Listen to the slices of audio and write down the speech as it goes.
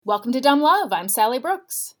Welcome to Dumb Love. I'm Sally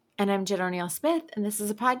Brooks. And I'm Jen O'Neill Smith, and this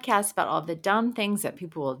is a podcast about all the dumb things that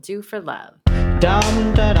people will do for love.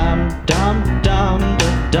 Dum da dum dum dum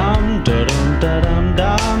dum da dum da dum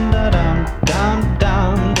dum da dum dum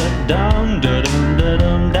dum da dum da dum da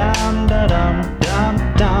dum dum da dum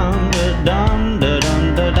dum dum da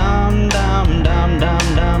dum da dum da dum dum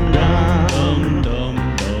dum dum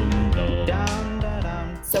dum dum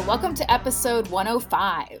dum. So welcome to episode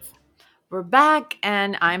 105. We're back,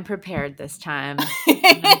 and I'm prepared this time.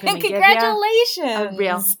 Congratulations! Give you a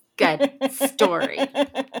real good story.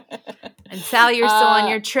 And Sally, you're still on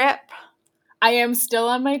your trip? I am still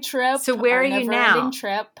on my trip. So where are you now?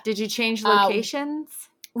 Trip. Did you change locations?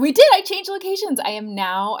 We did. I changed locations. I'm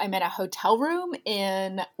in a hotel room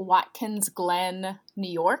in Watkins Glen, New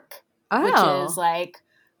York, which is like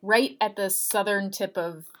right at the southern tip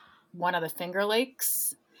of one of the Finger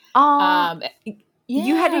Lakes. Yeah.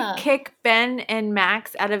 You had to kick Ben and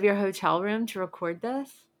Max out of your hotel room to record this?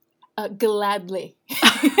 Gladly.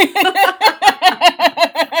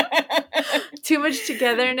 Too much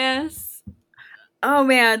togetherness? Oh,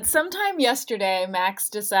 man. Sometime yesterday, Max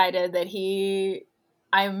decided that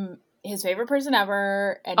I'm his favorite person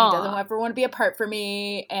ever, and he doesn't ever want to be apart from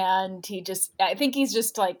me, and I think he's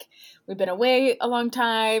just like, we've been away a long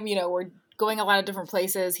time, we're going a lot of different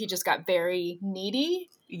places. He just got very needy.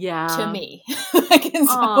 Yeah. To me.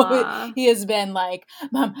 So he has been like,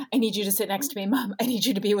 Mom, I need you to sit next to me. Mom, I need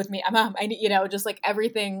you to be with me. Mom, I need, just like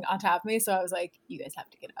everything on top of me. So I was like, you guys have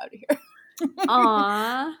to get out of here.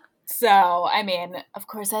 Aww. So, of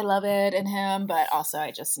course I love it in him, but also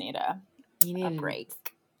I just need a break.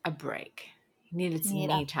 A break. You needed some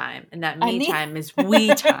me time. And that me time is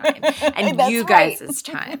we time. And you guys'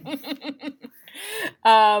 time.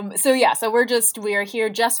 So we're here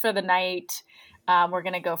just for the night. We're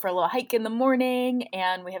going to go for a little hike in the morning,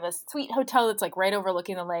 and we have a sweet hotel that's like right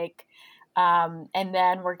overlooking the lake. And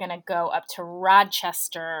then we're going to go up to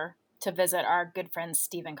Rochester to visit our good friend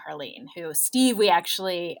Steve and Carlene,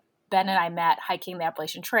 Ben and I met hiking the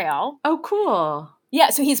Appalachian Trail. Oh, cool. Yeah,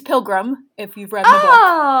 so he's Pilgrim, if you've read the book.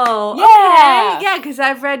 Oh, yeah. Okay. Yeah, because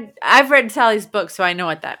I've read Sally's book, so I know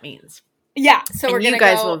what that means. Yeah, so we're gonna. You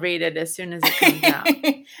guys will read it as soon as it comes out.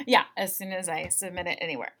 Yeah, as soon as I submit it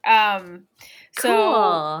anywhere.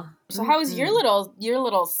 Cool. So how was your little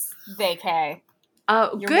vacay?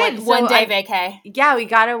 Oh, good. One day vacay. Yeah, we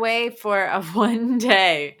got away for a 1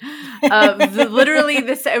 day. Literally,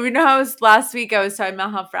 last week I was talking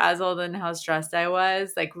about how frazzled and how stressed I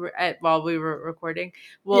was, while we were recording.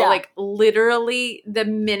 Well, literally the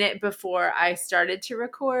minute before I started to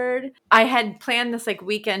record, I had planned this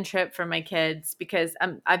weekend trip for my kids because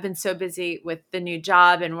I've been so busy with the new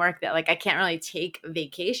job and work that I can't really take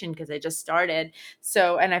vacation because I just started.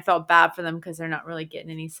 So, and I felt bad for them because they're not really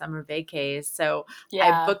getting any summer vacays. So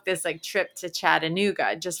I booked this trip to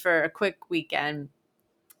Chattanooga just for a quick weekend,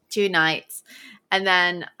 2 nights. And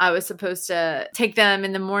then I was supposed to take them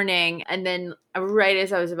in the morning. And then right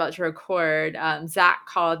as I was about to record, Zach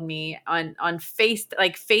called me on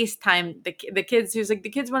FaceTime the kids. He was like, the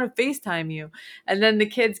kids want to FaceTime you. And then the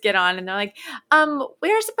kids get on and they're like,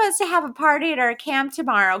 we're supposed to have a party at our camp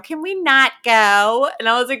tomorrow. Can we not go? And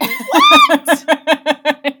I was like, what?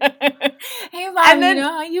 Hey, Mom, you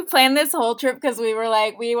know how you planned this whole trip because we were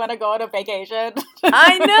like, we want to go on a vacation?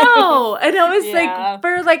 I know. And I was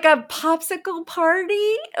for a popsicle party.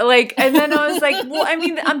 And then I was like, well,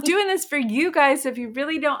 I'm doing this for you guys. So if you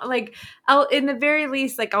really don't I'll, in the very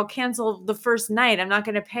least, I'll cancel the first night. I'm not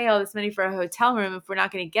going to pay all this money for a hotel room if we're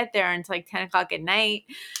not going to get there until 10 o'clock at night.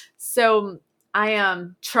 So I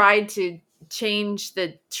tried to change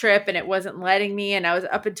the trip and it wasn't letting me. And I was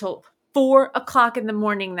up until 4 o'clock in the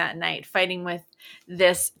morning that night fighting with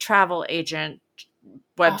this travel agent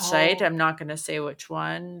website. I'm not going to say which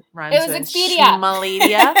one. Rhymes it was with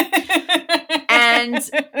Expedia. And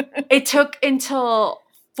it took until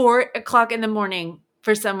 4 o'clock in the morning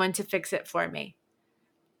for someone to fix it for me.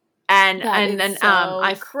 And then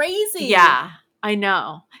crazy. Yeah, I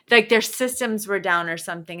know. Their systems were down or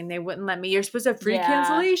something and they wouldn't let me. You're supposed to have free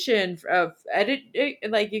cancellation of edit.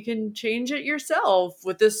 You can change it yourself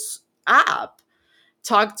with this app.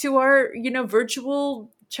 Talk to our, virtual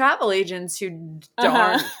travel agents who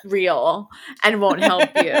aren't real and won't help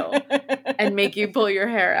you and make you pull your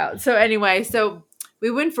hair out. So anyway, we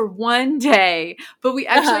went for 1 day, but we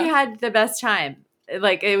actually had the best time. It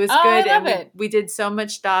was good. I love it. We did so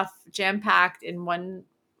much stuff jam-packed in one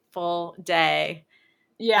full day.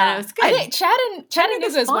 Yeah. And it was good. I think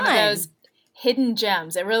Chattanooga is one of those hidden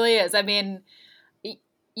gems. It really is.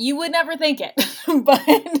 You would never think it, but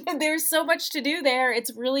there's so much to do there.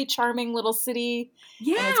 It's a really charming little city.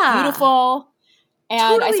 Yeah. And it's beautiful. And I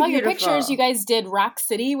Totally saw your beautiful. pictures. You guys did Rock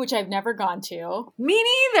City, which I've never gone to. Me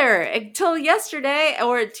neither, until yesterday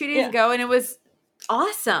or 2 days Yeah. ago, and it was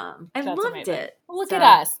awesome. I That's loved amazing. it. Look So, at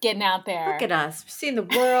us getting out there. Look at us. We've seen the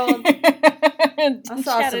world. I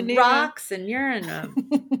saw some rocks, and you're in a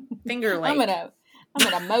Finger Lake. I'm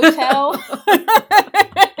in a motel.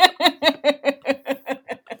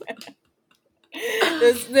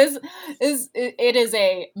 This is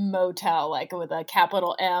a motel, like with a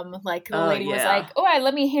capital M. Like the lady was like, "Oh,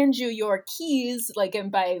 let me hand you your keys." Like,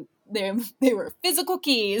 and by they were physical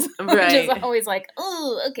keys, Right. which is always like,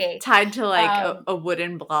 "Oh, okay." Tied to like a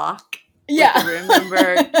wooden block. Yeah, with the room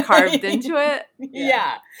number carved into it.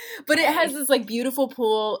 Yeah. But it has this like beautiful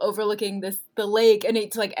pool overlooking the lake, and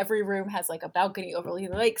it's like every room has like a balcony overlooking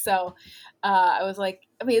the lake. So I was like,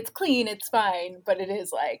 I mean, it's clean, it's fine, but it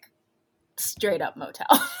is like straight up motel.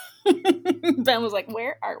 Ben was like,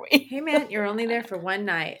 "Where are we?" Hey man, you're only there for one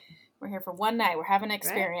night. We're here for one night. We're having an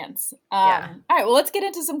experience. Yeah. All right, well, let's get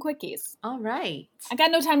into some quickies. All right. I got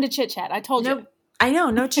no time to chit chat. I told you. I know,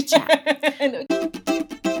 no chit chat.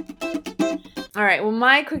 All right. Well,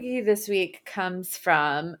 my quickie this week comes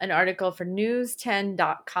from an article for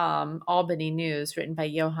news10.com, Albany News, written by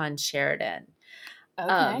Johan Sheridan.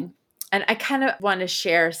 Okay. And I kind of want to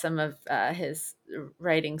share some of his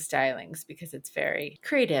writing stylings because it's very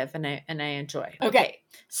creative and I enjoy. Okay.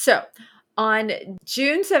 So on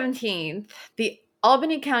June 17th, the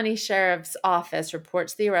Albany County Sheriff's Office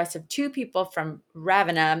reports the arrest of 2 people from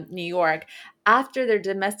Ravenna, New York, after their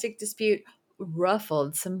domestic dispute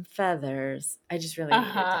ruffled some feathers. I just really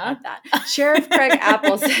needed to add that. Sheriff Craig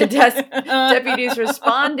Apple said deputies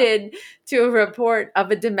responded to a report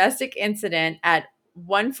of a domestic incident at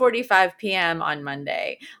 1:45 p.m. on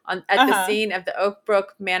Monday at the scene of the Oak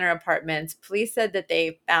Brook Manor Apartments. Police said that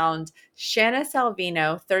they found Shanna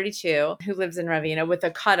Salvino, 32, who lives in Ravenna, with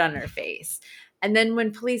a cut on her face. And then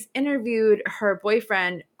when police interviewed her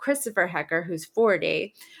boyfriend, Christopher Hecker, who's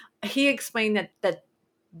 40, he explained that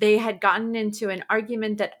they had gotten into an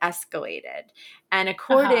argument that escalated. And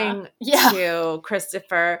according to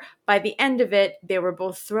Christopher, by the end of it, they were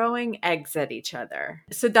both throwing eggs at each other.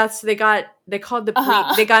 So they called the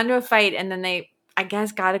police. They got into a fight, and then they, I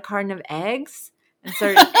guess, got a carton of eggs and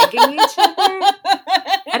started egging each other.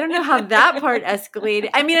 I don't know how that part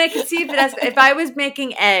escalated. I mean, I could see if I was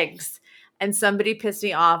making eggs and somebody pissed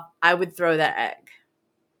me off, I would throw that egg.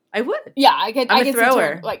 I would. Yeah, I could. I'm a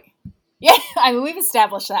thrower. Yeah, I mean, we've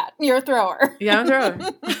established that. You're a thrower. Yeah, I'm a thrower.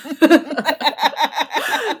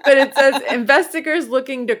 But it says investigators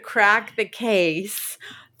looking to crack the case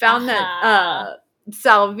found that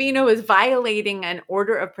Salvino was violating an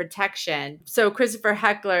order of protection. So Christopher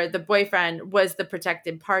Heckler, the boyfriend, was the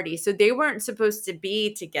protected party. So they weren't supposed to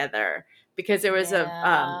be together because there was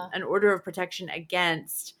an order of protection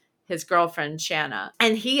against his girlfriend, Shanna.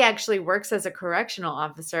 And he actually works as a correctional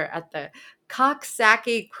officer at the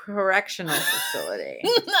Coxsackie Correctional Facility.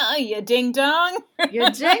 You ding dong. You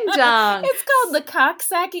ding dong. It's called the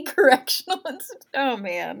Coxsackie Correctional Institute. Oh,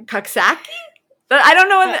 man. Coxsackie? But I don't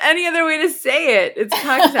know any other way to say it. It's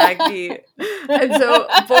Coxsackie. And so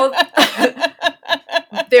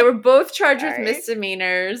they were both charged with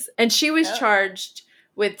misdemeanors. And she was charged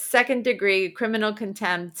with 2nd-degree criminal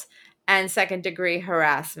contempt and 2nd-degree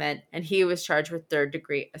harassment, and he was charged with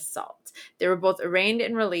 3rd-degree assault. They were both arraigned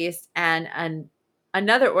and released, and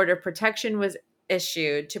another order of protection was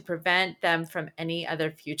issued to prevent them from any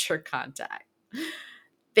other future contact.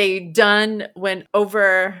 They went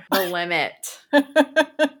over the limit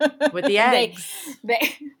with the eggs.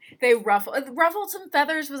 They ruffled some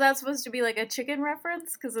feathers. Was that supposed to be like a chicken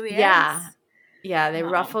reference because of the eggs? Yeah. They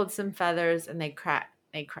ruffled some feathers and they cracked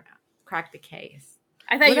the case.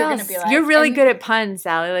 I thought you were going to be like, you're really good at puns,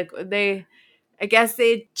 Sally. Like I guess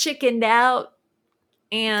they chickened out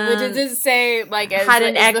and did it say like had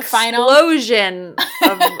an explosion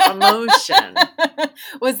of emotion.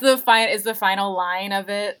 Is the final line of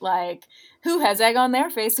it like, who has egg on their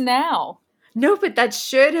face now? No, but that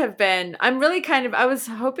should have been. I was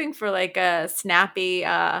hoping for like a snappy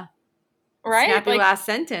snappy last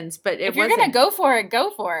sentence, but it wasn't. If you're gonna go for it, go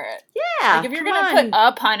for it. Yeah. Like if you're gonna put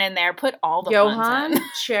a pun in there, put all the Johan puns in.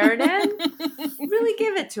 Sheridan, really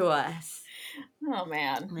give it to us. Oh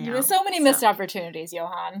man, Yeah. There's so many missed opportunities,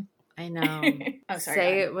 Johan. I know. Oh, sorry.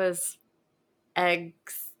 Say it was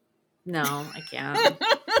eggs. No, I can't.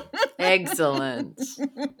 Excellent.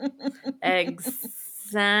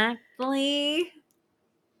 Exactly.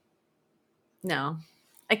 No,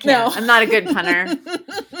 I can't. No. I'm not a good punner.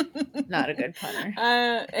 Not a good punner.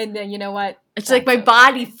 And then you know what? It's like my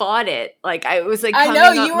body fought it. Like it was like coming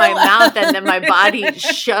up my mouth, and then my body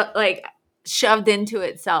shoved into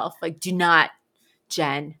itself. Like do not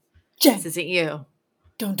Jen, Jen, this isn't you.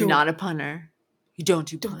 don't do You're not a punner. You don't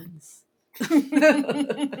do puns.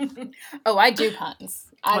 Oh, I do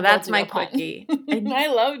puns. Well, that's my quickie. I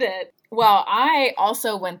loved it. Well, I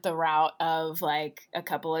also went the route of like a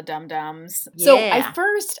couple of dum-dums. So I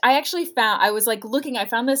actually found, I was like looking, I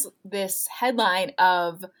found this headline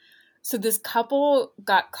of, so this couple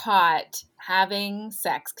got caught having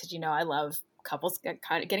sex, because I love couples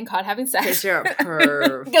getting caught having sex. Because you're a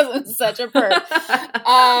perv. Because I'm such a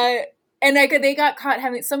perv. And they got caught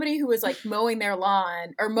having, somebody who was like mowing a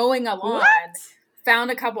lawn,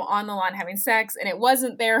 found a couple on the lawn having sex, and it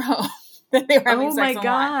wasn't their home that they were having sex on the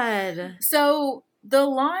lawn. Oh my God. So the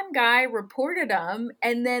lawn guy reported them,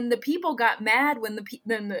 and then the people got mad when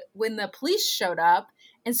the police showed up,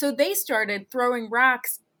 and so they started throwing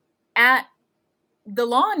rocks at the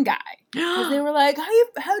lawn guy. Because they were like,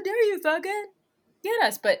 how dare you fucking get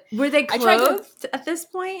us? But were they clothed at this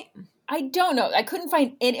point? I don't know. I couldn't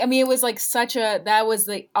find any. I mean, it was like that was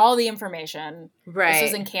all the information. Right. This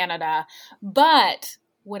was in Canada. But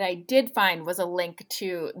what I did find was a link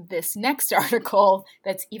to this next article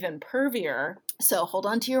that's even pervier. So hold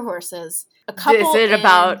on to your horses. Is it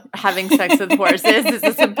about having sex with horses? Is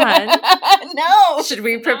this a pun? No. Should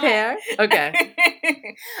we prepare? Okay.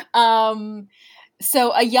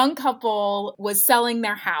 So a young couple was selling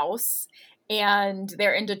their house, and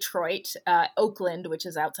they're in Detroit, Oakland, which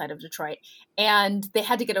is outside of Detroit, and they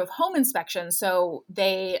had to get a home inspection. So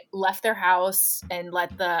they left their house and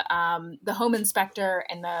let the home inspector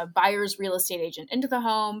and the buyer's real estate agent into the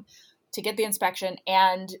home to get the inspection.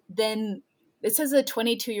 And then it says a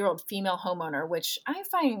 22-year-old female homeowner, which I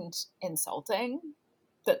find insulting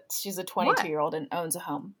that she's a 22-year-old and owns a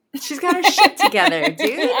home. She's got her shit together,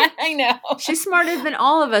 dude. I know. She's smarter than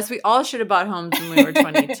all of us. We all should have bought homes when we were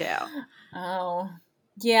 22. Oh,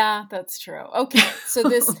 yeah, that's true. Okay, so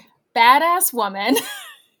this badass woman,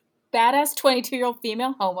 badass 22-year-old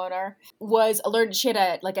female homeowner, was alerted. She had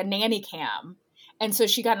a nanny cam. And so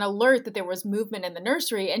she got an alert that there was movement in the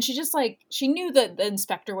nursery. And she just she knew that the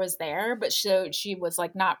inspector was there, but she was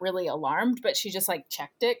not really alarmed, but she just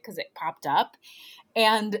checked it because it popped up.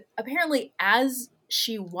 And apparently as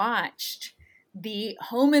she watched, the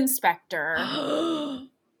home inspector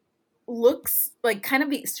looks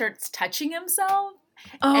starts touching himself.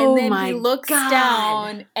 Oh, and then he looks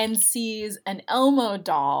down and sees an Elmo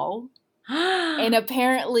doll. And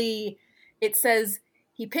apparently it says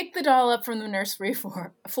he picked the doll up from the nursery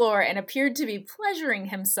floor and appeared to be pleasuring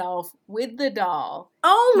himself with the doll.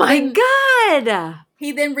 Oh my God.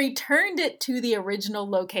 He then returned it to the original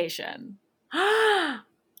location.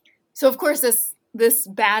 So of course this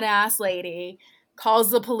badass lady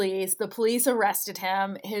calls the police. The police arrested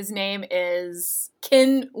him. His name is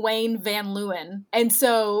Ken Wayne Van Leeuwen. And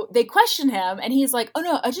so they question him, and he's like, oh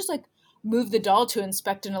no, I just moved the doll to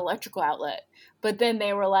inspect an electrical outlet. But then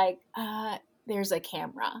they were like, there's a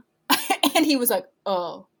camera. And he was like,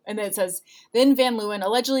 oh. And then it says, then Van Leeuwen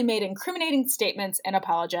allegedly made incriminating statements and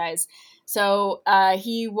apologized. So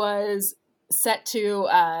he was set to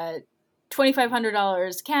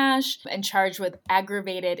 $2,500 cash and charged with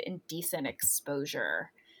aggravated indecent exposure.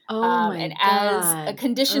 Oh my and God. As a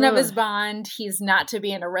condition of his bond, he's not to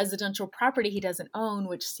be in a residential property he doesn't own,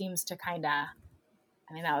 which seems to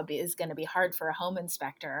is going to be hard for a home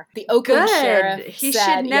inspector. The Oakland sheriff he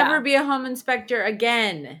said, should never be a home inspector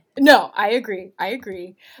again. No, I agree.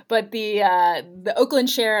 But the Oakland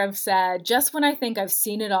sheriff said, just when I think I've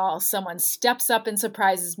seen it all, someone steps up and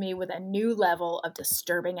surprises me with a new level of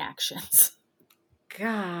disturbing actions.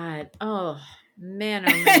 God. Oh, man,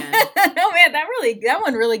 oh, man. Oh, man, that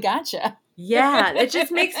one really got you. Yeah, it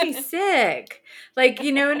just makes me sick.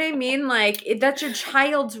 You know what I mean? That's your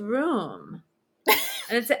child's room.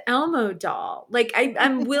 And it's an Elmo doll.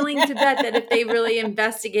 I'm willing to bet that if they really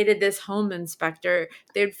investigated this home inspector,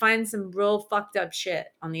 they'd find some real fucked up shit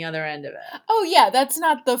on the other end of it. Oh, yeah. That's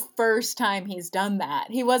not the first time he's done that.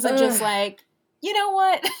 He wasn't just you know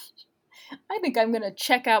what? I think I'm going to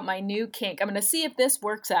check out my new kink. I'm going to see if this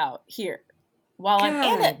works out here while I'm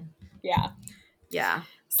in it. Yeah. Yeah.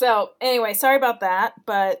 So anyway, sorry about that.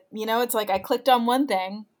 But, it's I clicked on one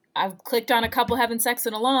thing. I've clicked on a couple having sex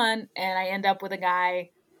in a lawn, and I end up with a guy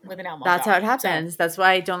with an Elmo That's doll. how it happens. So, that's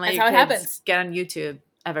why I don't let your kids get on YouTube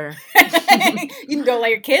ever. You can don't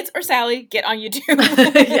let your kids or Sally get on YouTube.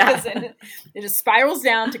 Yeah. It just spirals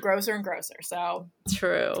down to grosser and grosser. So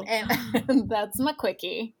true. And that's my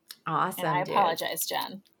quickie. Awesome. And I apologize,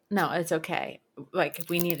 Jen. No, it's okay.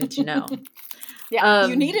 We needed to know. Yeah,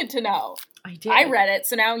 you needed to know. I did. I read it,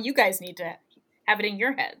 so now you guys need to have it in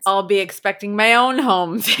your heads. I'll be expecting my own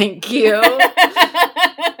home. Thank you.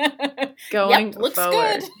 Going looks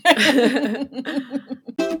forward. good.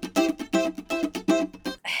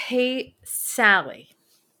 Hey, Sally.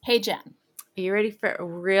 Hey, Jen. Are you ready for a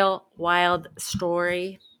real wild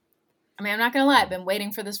story? I mean, I'm not going to lie. I've been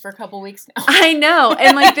waiting for this for a couple weeks now. I know.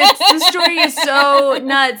 And like the story is so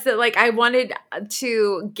nuts that like I wanted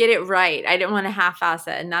to get it right. I didn't want to half-ass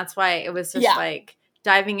it. And that's why it was just like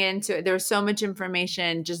diving into it. There was so much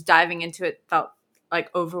information. Just diving into it felt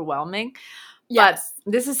like overwhelming. Yes.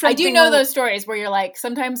 But this is something I do know those stories where you're like,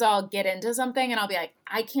 sometimes I'll get into something and I'll be like,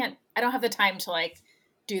 I don't have the time to like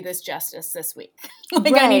do this justice this week.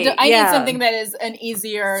 Like I need something that is an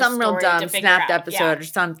easier some real dumb snapped episode or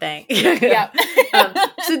something. Yeah.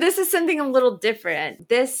 So this is something a little different.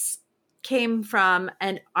 This came from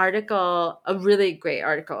an article, a really great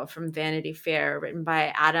article from Vanity Fair written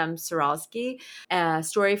by Adam Saralski, a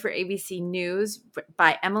story for ABC News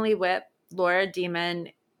by Emily Whip, Laura Demon,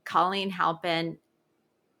 Colleen Halpin,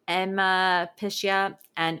 Emma Pichia,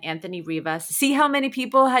 and Anthony Rivas. See how many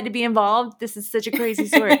people had to be involved? This is such a crazy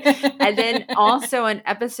story. And then also an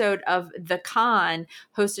episode of The Con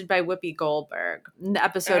hosted by Whoopi Goldberg. The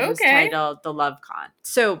episode was titled The Love Con.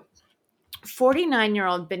 So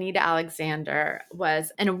 49-year-old Benita Alexander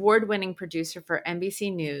was an award-winning producer for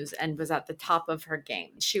NBC News and was at the top of her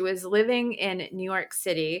game. She was living in New York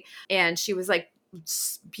City and she was like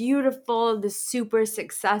beautiful, this super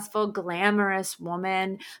successful, glamorous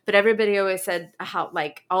woman. But everybody always said how,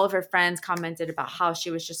 like, all of her friends commented about how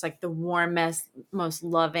she was just like the warmest, most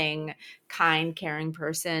loving, kind, caring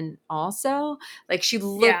person also. Like she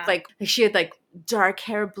looked like she had like dark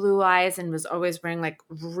hair, blue eyes, and was always wearing like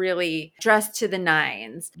really dressed to the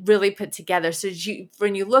nines, really put together. So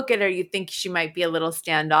when you look at her, you think she might be a little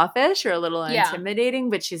standoffish or a little intimidating,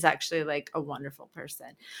 but she's actually like a wonderful person.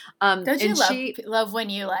 Don't you love when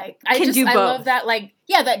you like, I both. love that, like,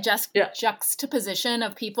 that juxtaposition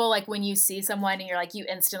of people, like when you see someone and you're like, you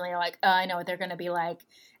instantly are like, oh, I know what they're going to be like.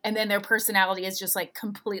 And then their personality is just like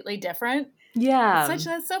completely different. Yeah. That's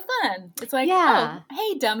so fun. It's like, oh,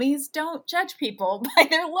 hey, dummies, don't judge people by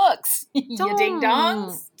their looks, you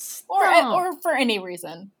ding-dongs. Or for any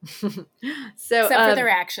reason. Except for their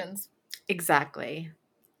actions. Exactly.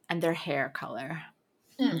 And their hair color.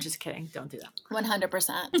 I'm just kidding. Don't do that.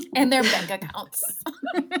 100%. And their bank accounts.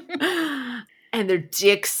 And their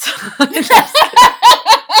dicks.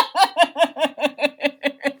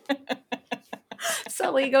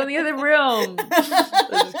 Sully, go in the other room.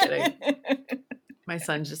 I'm just kidding. My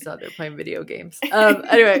son's just out there playing video games.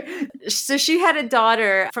 Anyway, so she had a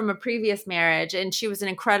daughter from a previous marriage, and she was an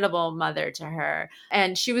incredible mother to her.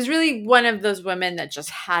 And she was really one of those women that just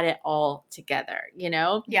had it all together, you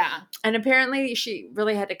know? Yeah. And apparently she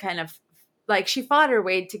really had to kind of, like, she fought her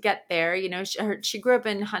way to get there. You know, she grew up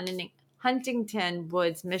in Huntington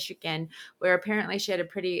Woods, Michigan, where apparently she had a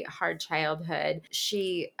pretty hard childhood.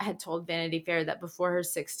 She had told Vanity Fair that before her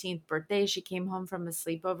 16th birthday, she came home from a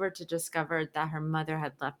sleepover to discover that her mother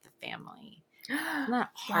had left the family. Isn't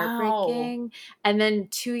that heartbreaking? Wow. And then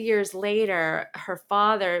 2 years later, her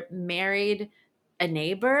father married a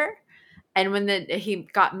neighbor. And when he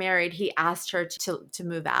got married, he asked her to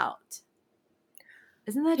move out.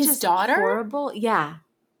 Isn't that his just daughter? Horrible? Yeah.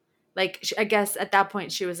 Like, I guess at that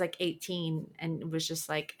point she was like 18 and was just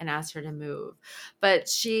like, and asked her to move. But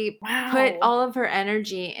she put all of her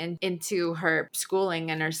energy into her schooling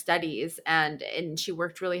and her studies. And she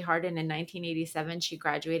worked really hard. And in 1987, she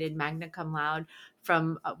graduated magna cum laude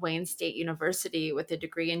from Wayne State University with a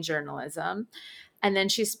degree in journalism. And then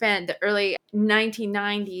she spent the early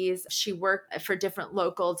 1990s, she worked for different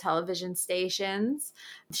local television stations.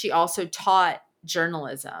 She also taught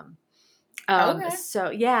journalism. So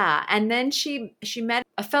yeah. And then she met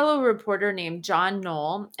a fellow reporter named John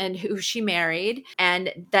Knoll, and who she married.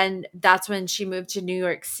 And then that's when she moved to New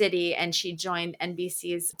York City and she joined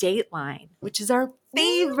NBC's Dateline, which is our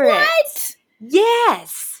favorite. What?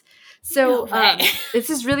 Yes. So this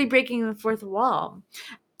is really breaking the fourth wall.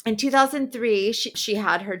 In 2003, she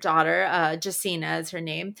had her daughter, Jacina as her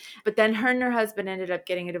name, but then her and her husband ended up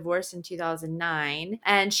getting a divorce in 2009,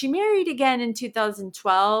 and she married again in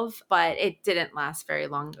 2012, but it didn't last very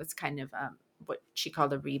long. It was kind of what she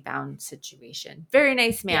called a rebound situation. Very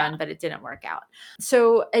nice man, but it didn't work out.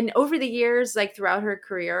 So, and over the years, like throughout her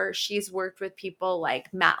career, she's worked with people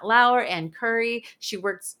like Matt Lauer and Curry. She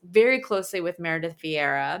works very closely with Meredith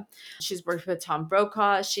Vieira. She's worked with Tom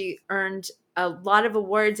Brokaw. She earned a lot of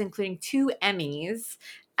awards, including 2 Emmys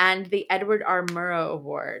and the Edward R. Murrow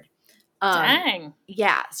Award. Dang.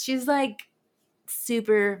 Yeah, she's like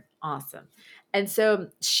super Awesome. And so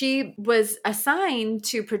she was assigned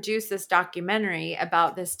to produce this documentary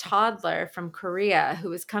about this toddler from Korea who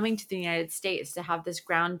was coming to the United States to have this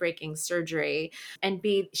groundbreaking surgery, and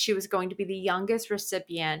she was going to be the youngest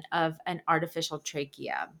recipient of an artificial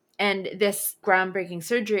trachea. And this groundbreaking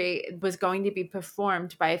surgery was going to be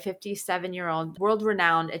performed by a 57-year-old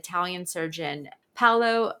world-renowned Italian surgeon,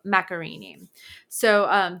 Paolo Macchiarini.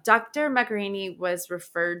 So Dr. Macchiarini was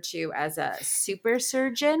referred to as a super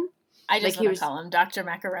surgeon. I just want to call him Dr.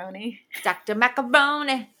 Macaroni. Dr.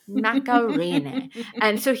 Macchiarini.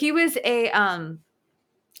 And so he was there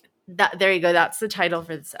you go. That's the title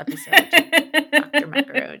for this episode. Dr.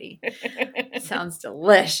 Macaroni. Sounds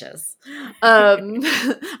delicious. Are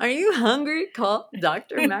you hungry? Call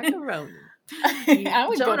Dr. Macaroni.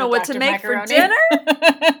 I don't know what to make for dinner.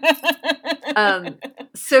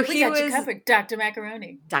 So he was covered, Dr.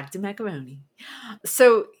 Macaroni. Dr. Macaroni.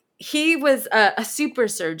 So he was a super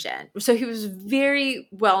surgeon. So he was very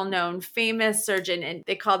well-known, famous surgeon, and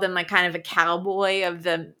they called him like kind of a cowboy of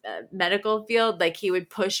the medical field. Like he would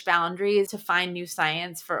push boundaries to find new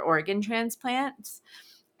science for organ transplants.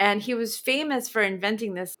 And he was famous for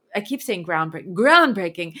inventing this, I keep saying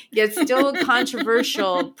groundbreaking, yet still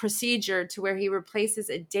controversial procedure to where he replaces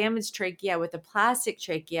a damaged trachea with a plastic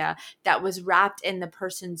trachea that was wrapped in the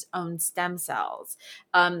person's own stem cells.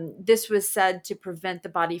 This was said to prevent the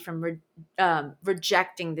body from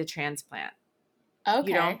rejecting the transplant. Okay.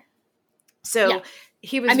 You know? So yeah.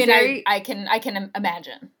 He was I can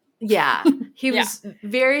imagine. Yeah. He was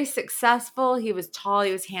very successful. He was tall.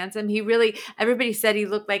 He was handsome. Everybody said he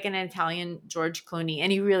looked like an Italian George Clooney,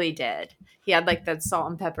 and he really did. He had like that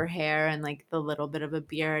salt and pepper hair and like the little bit of a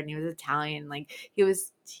beard, and he was Italian. Like he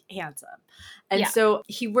was handsome. And so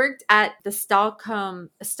he worked at the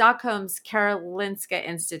Stockholm's Karolinska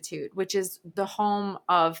Institute, which is the home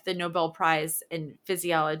of the Nobel Prize in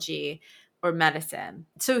Physiology or medicine.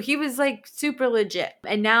 So he was like super legit.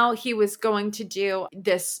 And now he was going to do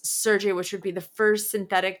this surgery, which would be the first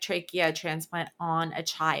synthetic trachea transplant on a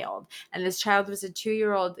child. And this child was a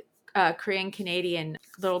 2-year-old Korean-Canadian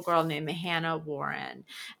little girl named Hannah Warren.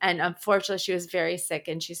 And unfortunately, she was very sick,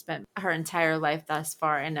 and she spent her entire life thus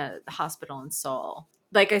far in a hospital in Seoul.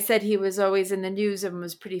 Like I said, he was always in the news and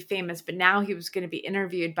was pretty famous, but now he was going to be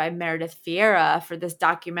interviewed by Meredith Vieira for this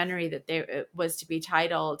documentary that was to be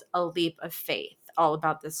titled A Leap of Faith, all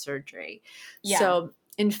about this surgery. Yeah. So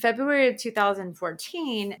in February of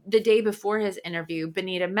 2014, the day before his interview,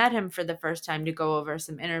 Benita met him for the first time to go over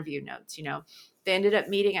some interview notes. They ended up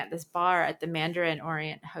meeting at this bar at the Mandarin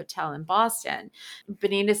Orient Hotel in Boston.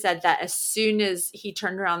 Benita said that as soon as he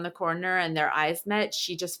turned around the corner and their eyes met,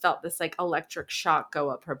 she just felt this like electric shock go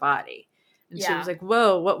up her body. And she was like,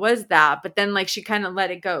 whoa, what was that? But then like she kind of let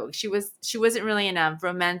it go. She wasn't really in a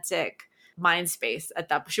romantic mind space at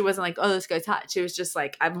that. She wasn't like, oh, let's go touch. She was just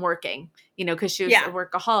like, I'm working, because she was a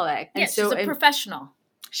workaholic. And so she's a professional.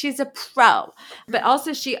 She's a pro. But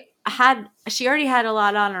also she already had a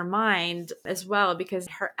lot on her mind as well, because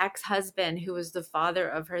her ex-husband, who was the father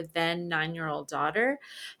of her then 9-year-old daughter,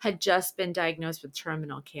 had just been diagnosed with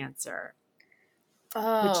terminal cancer.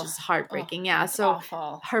 Which is heartbreaking. So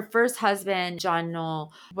awful. Her first husband, John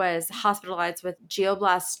Knoll, was hospitalized with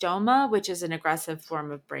glioblastoma, which is an aggressive form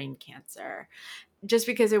of brain cancer. Just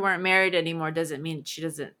because they weren't married anymore doesn't mean she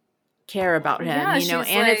doesn't care about him,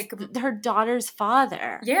 and it's her daughter's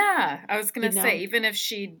father. Yeah, I was going to say, even if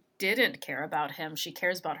she didn't care about him, she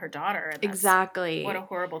cares about her daughter. And exactly. What a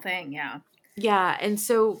horrible thing. Yeah. Yeah. And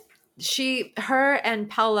so her and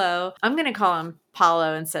Paolo, I'm going to call him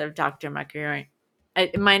Paolo instead of Dr. Macaroni.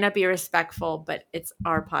 It might not be respectful, but it's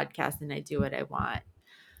our podcast and I do what I want.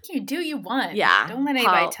 You do what you want. Yeah. Don't let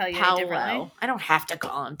anybody tell you differently. I don't have to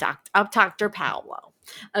call him Dr. Paolo.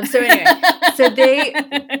 So anyway, so they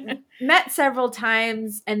met several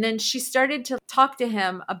times, and then she started to talk to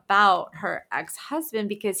him about her ex-husband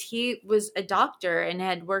because he was a doctor and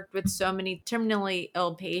had worked with so many terminally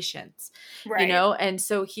ill patients, and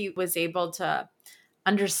so he was able to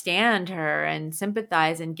understand her and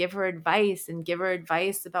sympathize and give her advice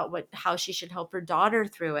about how she should help her daughter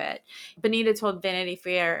through it. Benita told Vanity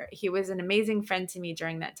Fair, he was an amazing friend to me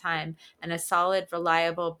during that time and a solid,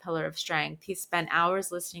 reliable pillar of strength. He spent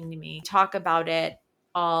hours listening to me talk about it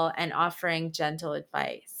all and offering gentle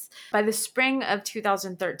advice. By the spring of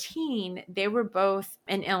 2013, they were both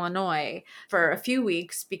in Illinois for a few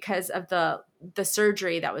weeks because of the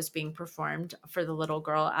surgery that was being performed for the little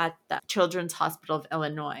girl at the Children's Hospital of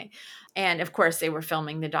Illinois. And of course, they were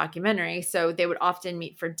filming the documentary, so they would often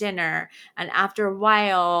meet for dinner. And after a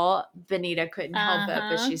while, Benita couldn't help it,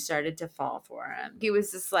 but she started to fall for him. He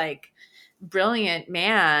was just like brilliant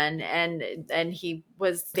man, and he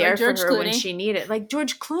was there Like for George her when Clooney. she needed, like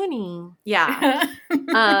George Clooney. Yeah.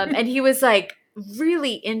 And he was like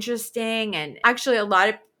really interesting. And actually a lot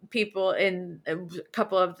of people in a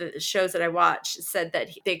couple of the shows that I watched said that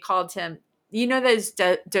they called him, you know, those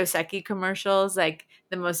Dos Equis commercials, like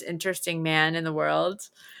the most interesting man in the world.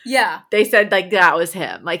 Yeah. They said like that was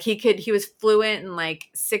him. Like he was fluent in like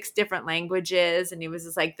 6 different languages, and he was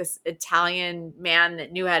just like this Italian man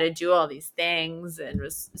that knew how to do all these things and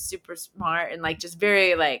was super smart and like just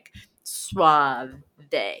very like suave.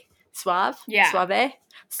 Yeah. Suave?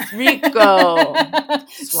 Rico.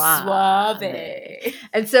 Suave.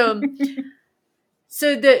 And so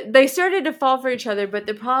they started to fall for each other, but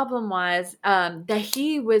the problem was that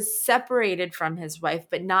he was separated from his wife,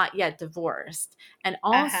 but not yet divorced. And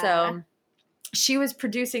also, she was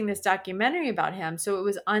producing this documentary about him, so it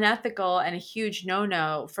was unethical and a huge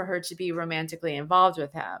no-no for her to be romantically involved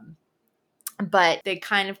with him. But they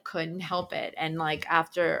kind of couldn't help it. And like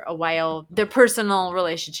after a while, their personal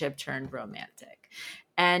relationship turned romantic.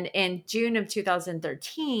 And in June of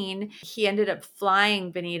 2013, he ended up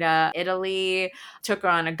flying Benita, Italy, took her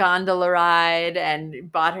on a gondola ride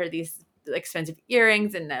and bought her these expensive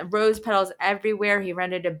earrings and rose petals everywhere. He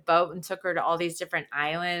rented a boat and took her to all these different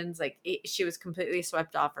islands. Like she was completely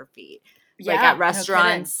swept off her feet. Yeah, like at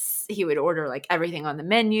restaurants, he would order like everything on the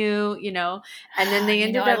menu, you know, and then they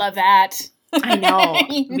ended up. I love that. I know,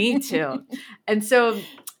 me too. And so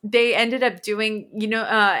they ended up doing, you know,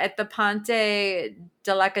 at the Ponte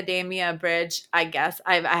dell'Accademia Bridge, I guess.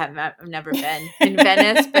 I've never been in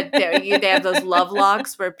Venice, but they have those love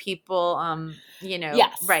locks where people, you know,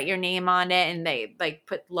 write your name on it, and they like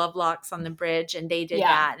put love locks on the bridge, and they did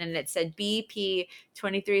that, and it said BP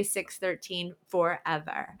 23613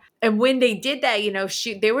 forever. And when they did that, you know,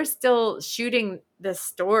 they were still shooting the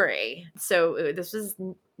story, so this was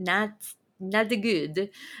not the good,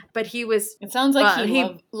 but he was. It sounds like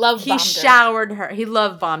he love he showered her. He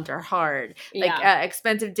love bombed her hard, like Yeah.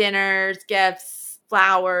 Expensive dinners, gifts,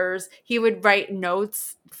 flowers. He would write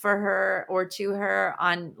notes for her or to her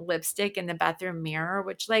on lipstick in the bathroom mirror,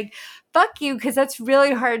 which like, fuck you, because that's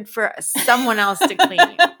really hard for someone else to clean.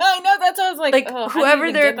 I know, that's what I was like, oh,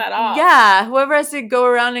 whoever get that off? Yeah, whoever has to go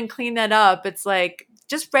around and clean that up, it's like,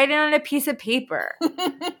 just write it on a piece of paper.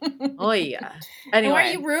 Oh yeah. Anyway, why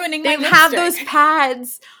are you ruining they my have lipstick? those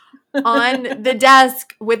pads on the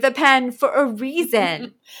desk with a pen for a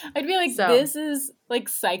reason. I'd be like, this is like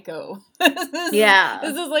Psycho. This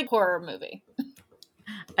is like horror movie.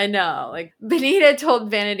 I know. Like Benita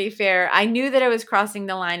told Vanity Fair, I knew that I was crossing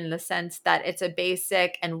the line in the sense that it's a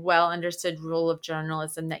basic and well understood rule of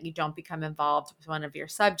journalism that you don't become involved with one of your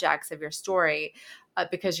subjects of your story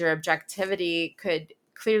because your objectivity could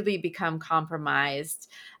clearly become compromised.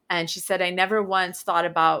 And she said, I never once thought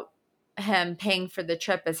about him paying for the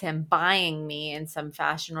trip as him buying me in some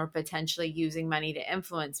fashion or potentially using money to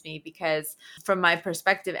influence me, because from my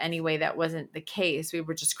perspective anyway, that wasn't the case. We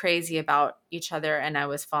were just crazy about each other and I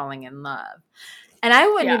was falling in love. And I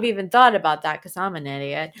wouldn't have even thought about that because I'm an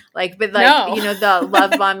idiot. Like, but like, you know, the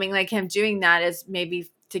love bombing, like him doing that is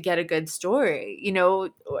maybe to get a good story, you know,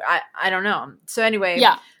 I don't know. So anyway,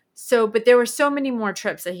 So, but there were so many more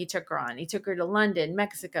trips that he took her on. He took her to London,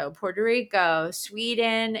 Mexico, Puerto Rico,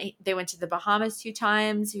 Sweden. They went to the Bahamas 2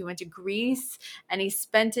 times. He went to Greece, and he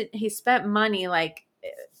spent money like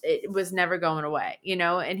it was never going away, you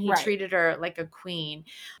know, and he treated her like a queen.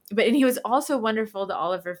 And he was also wonderful to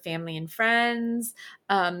all of her family and friends.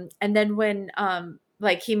 And then when,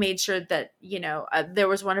 like he made sure that, you know, there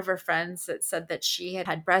was one of her friends that said that she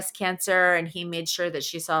had breast cancer, and he made sure that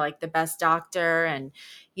she saw like the best doctor, and,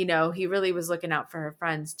 you know, he really was looking out for her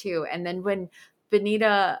friends too. And then when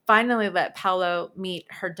Benita finally let Paolo meet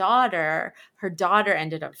her daughter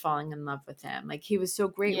ended up falling in love with him. Like he was so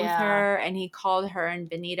great with her, and he called her and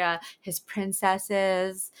Benita his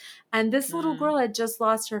princesses. And this little girl had just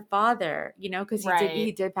lost her father, you know, because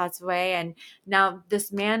he did pass away. And now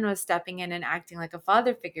this man was stepping in and acting like a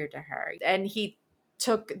father figure to her. And he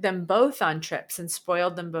took them both on trips and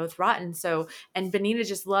spoiled them both rotten. So, and Benita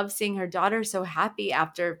just loved seeing her daughter so happy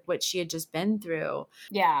after what she had just been through.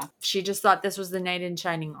 Yeah. She just thought this was the knight in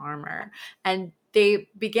shining armor. And they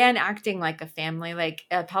began acting like a family. Like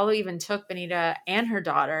Paolo even took Benita and her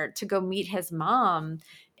daughter to go meet his mom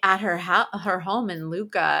at her home in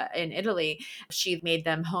Lucca in Italy. She made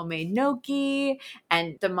them homemade gnocchi,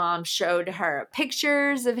 and the mom showed her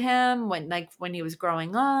pictures of him when he was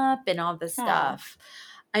growing up and all this stuff.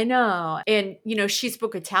 I know. And, you know, she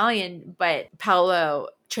spoke Italian, but Paolo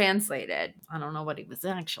translated. I don't know what he was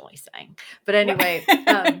actually saying. But anyway,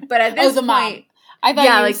 but at this point, mom.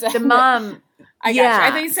 I thought the mom I got you.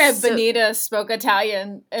 I think you said Benita spoke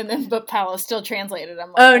Italian, and then but Paolo still translated.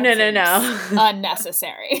 I'm like, oh no,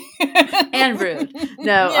 unnecessary and rude.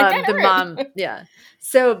 No, the rude. mom, yeah.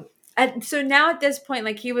 So now at this point,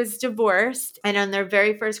 like he was divorced, and on their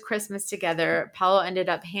very first Christmas together, Paolo ended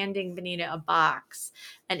up handing Benita a box,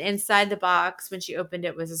 and inside the box, when she opened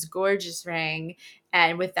it, was this gorgeous ring,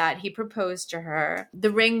 and with that, he proposed to her.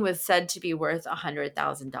 The ring was said to be worth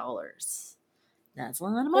 $100,000. That's a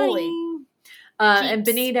lot of money. And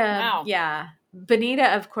Benita, wow. yeah.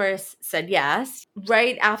 Benita, of course, said yes.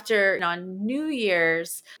 Right after, on New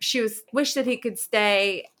Year's, she wished that he could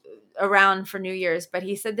stay around for New Year's, but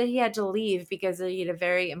he said that he had to leave because he had a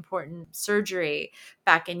very important surgery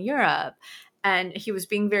back in Europe. And he was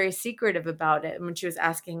being very secretive about it when she was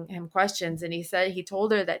asking him questions. And he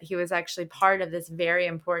told her that he was actually part of this very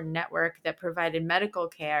important network that provided medical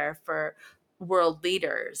care for world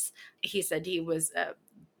leaders. He said he was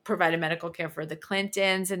provided medical care for the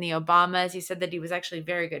Clintons and the Obamas. He said that he was actually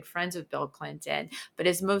very good friends with Bill Clinton, but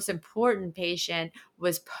his most important patient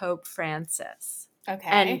was Pope Francis. Okay.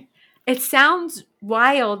 And it sounds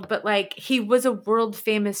wild, but like he was a world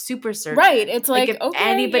famous super surgeon. Right. It's like if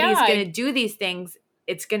anybody's going to do these things,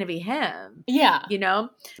 it's going to be him. Yeah. You know?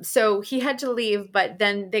 So he had to leave, but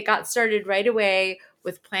then they got started right away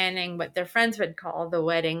with planning what their friends would call the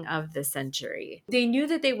wedding of the century. They knew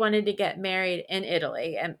that they wanted to get married in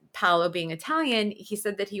Italy, and Paolo being Italian, he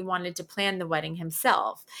said that he wanted to plan the wedding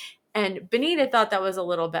himself. And Benita thought that was a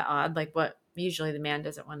little bit odd, like what usually the man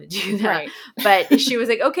doesn't want to do that. Right. But she was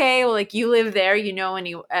like, okay, well, like you live there, you know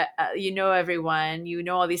everyone, you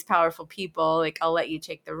know all these powerful people, like I'll let you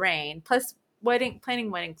take the reign. Plus planning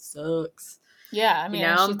wedding sucks. Yeah, I mean,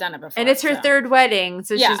 she's done it before. And it's her third wedding,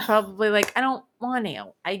 so yeah. she's probably like, I don't want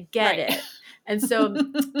to. I get it. And so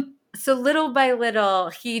little by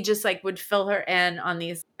little, he just like would fill her in on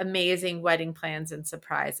these amazing wedding plans and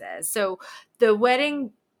surprises. So the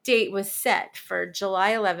wedding date was set for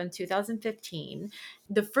July 11, 2015.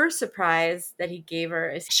 The first surprise that he gave her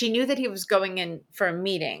is she knew that he was going in for a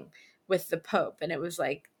meeting with the Pope, and it was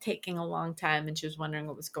like taking a long time, and she was wondering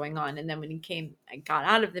what was going on. And then when he got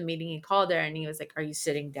out of the meeting, he called her and he was like, are you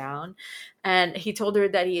sitting down? And he told her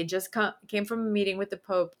that he had just came from a meeting with the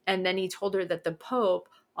Pope, and then he told her that the Pope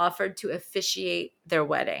offered to officiate their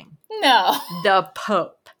wedding. No. The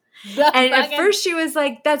Pope. And at first she was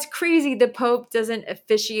like, that's crazy. The Pope doesn't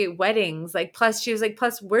officiate weddings. Like, plus she was like,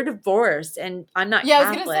 plus we're divorced and I'm not Catholic. I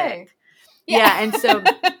was going to say. Yeah, and so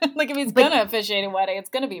like if he's gonna officiate a wedding, it's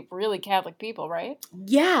gonna be really Catholic people, right?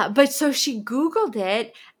 Yeah, but so she Googled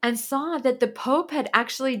it and saw that the Pope had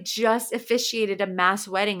actually just officiated a mass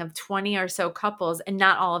wedding of 20 or so couples, and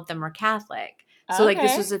not all of them were Catholic. So like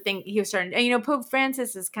this was a thing he was starting. And Pope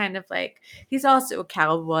Francis is kind of like, he's also a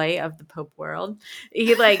cowboy of the Pope world.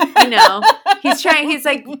 He like, he's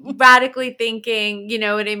like radically thinking, you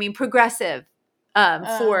know what I mean, progressive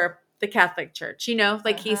for the Catholic Church,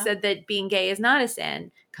 he said that being gay is not a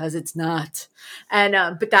sin because it's not. And,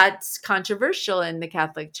 but that's controversial in the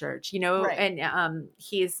Catholic Church, right. And,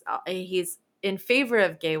 he's in favor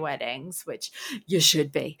of gay weddings, which you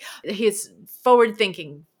should be. He's forward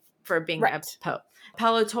thinking for being a Pope.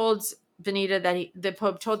 Paolo told Benita that the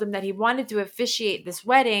Pope told him that he wanted to officiate this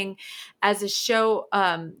wedding as a show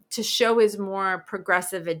to show his more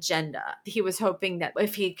progressive agenda. He was hoping that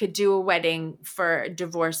if he could do a wedding for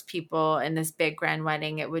divorced people in this big grand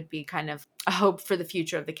wedding, it would be kind of a hope for the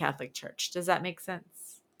future of the Catholic Church. Does that make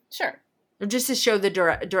sense? Sure. Just to show the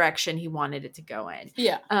direction he wanted it to go in.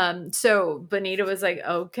 Yeah. So Benita was like,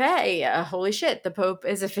 okay, holy shit, the Pope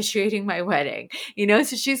is officiating my wedding.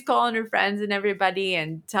 So she's calling her friends and everybody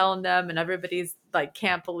and telling them, and everybody's like,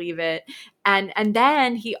 can't believe it. And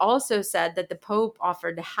then he also said that the Pope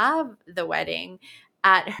offered to have the wedding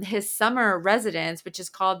at his summer residence, which is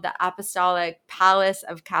called the Apostolic Palace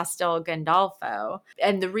of Castel Gandolfo.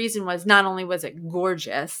 And the reason was, not only was it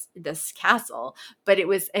gorgeous, this castle, but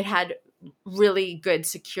it had really good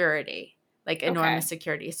security, like enormous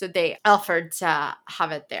security. So they offered to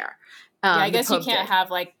have it there. I guess you can't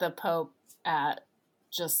have like the Pope at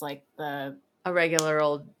just like a regular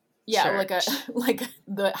old church. like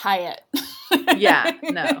the Hyatt. Yeah,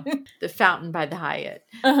 no, the fountain by the Hyatt.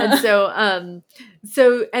 And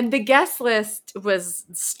and the guest list was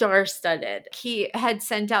star-studded. He had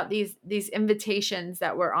sent out these invitations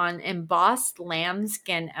that were on embossed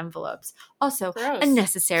lambskin envelopes. Also, gross.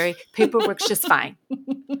 Unnecessary. Paperwork's just fine.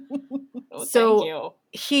 Thank you.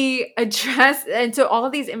 He addressed, and so all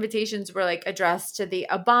of these invitations were like addressed to the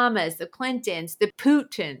Obamas, the Clintons, the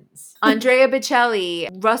Putins, Andrea Bocelli,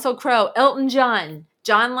 Russell Crowe, Elton John,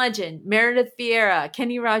 John Legend, Meredith Vieira,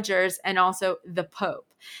 Kenny Rogers, and also the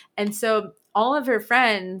Pope. And so all of her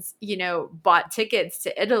friends, bought tickets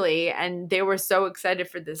to Italy, and they were so excited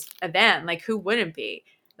for this event. Like, who wouldn't be?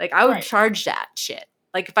 Like, I would charge that shit.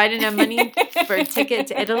 Like, if I didn't have money for a ticket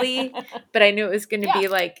to Italy, but I knew it was going to be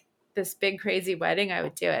like this big crazy wedding, I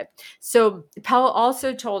would do it. So Paolo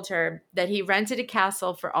also told her that he rented a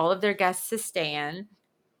castle for all of their guests to stay in,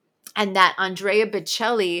 and that Andrea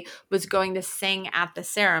Bocelli was going to sing at the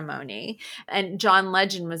ceremony, and John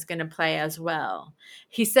Legend was going to play as well.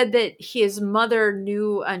 He said that his mother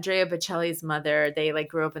knew Andrea Bocelli's mother. They like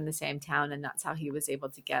grew up in the same town, and that's how he was able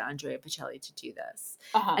to get Andrea Bocelli to do this.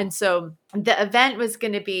 And so the event was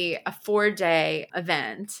going to be a 4-day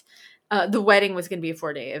event. The wedding was going to be a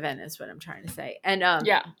 4-day event is what I'm trying to say. And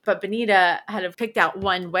but Benita had picked out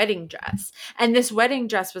one wedding dress. And this wedding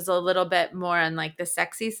dress was a little bit more on like the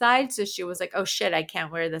sexy side. So she was like, oh shit, I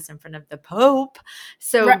can't wear this in front of the Pope.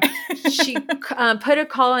 So she put a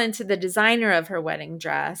call into the designer of her wedding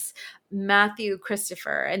dress, Matthew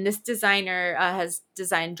Christopher. And this designer has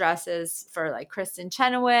designed dresses for like Kristen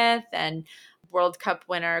Chenoweth and World Cup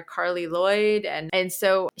winner Carly Lloyd. And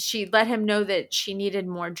so she let him know that she needed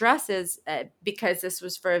more dresses because this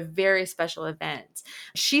was for a very special event.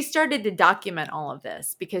 She started to document all of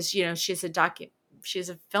this because, she's a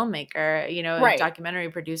filmmaker, a documentary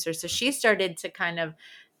producer. So she started to kind of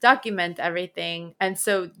document everything. And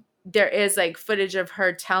so there is like footage of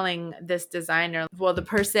her telling this designer, well, the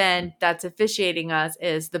person that's officiating us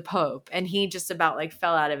is the Pope. And he just about like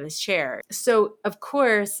fell out of his chair. So of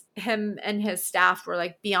course, him and his staff were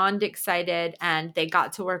like beyond excited, and they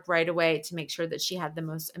got to work right away to make sure that she had the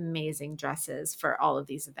most amazing dresses for all of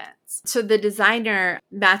these events. So the designer,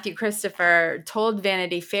 Matthew Christopher, told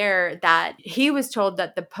Vanity Fair that he was told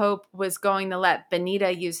that the Pope was going to let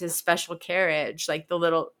Benita use his special carriage, like the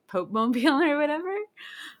little Pope mobile or whatever.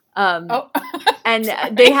 And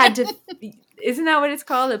they had to, isn't that what it's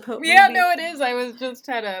called? A Pope movie? Yeah, no, it is. I was just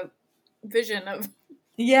had a vision of.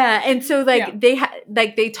 Yeah. And so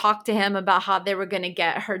they talked to him about how they were going to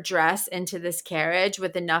get her dress into this carriage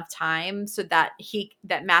with enough time so that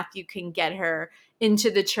Matthew can get her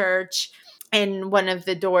into the church in one of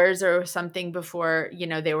the doors or something before,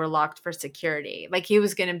 they were locked for security. Like he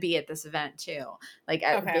was going to be at this event too, like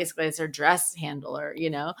basically as her dress handler,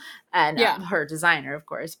 and her designer, of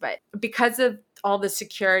course. But because of all the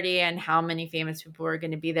security and how many famous people were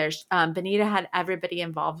going to be there, Benita had everybody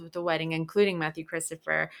involved with the wedding, including Matthew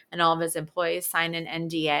Christopher and all of his employees, sign an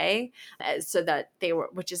NDA so that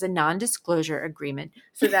which is a non-disclosure agreement,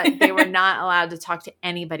 so that they were not allowed to talk to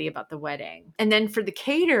anybody about the wedding. And then for the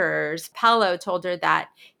caterers, Paolo told her that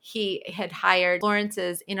he had hired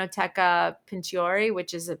Florence's Enoteca Pintiori,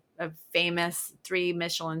 which is a famous 3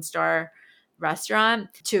 Michelin star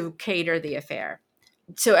restaurant, to cater the affair.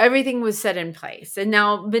 So everything was set in place. And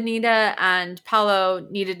now Benita and Paolo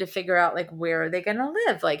needed to figure out like, where are they going to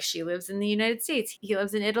live? Like she lives in the United States. He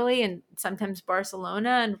lives in Italy and sometimes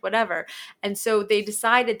Barcelona and whatever. And so they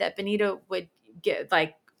decided that Benita would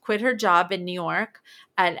quit her job in New York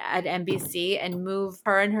at NBC and move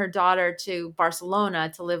her and her daughter to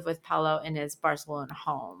Barcelona to live with Paolo in his Barcelona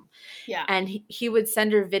home. Yeah. And he would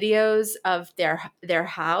send her videos of their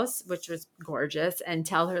house, which was gorgeous, and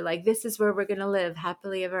tell her like, this is where we're going to live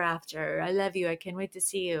happily ever after. I love you. I can't wait to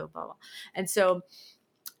see you. Blah, blah.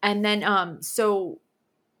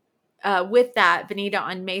 With that, Benita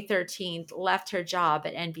on May 13th left her job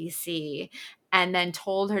at NBC and then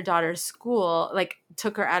told her daughter's school, like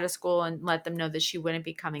took her out of school and let them know that she wouldn't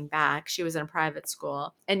be coming back. She was in a private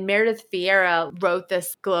school. And Meredith Vieira wrote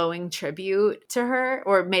this glowing tribute to her,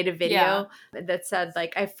 or made a video that said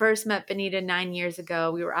like, I first met Benita 9 years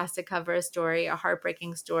ago. We were asked to cover a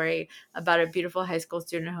heartbreaking story about a beautiful high school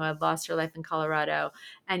student who had lost her life in Colorado.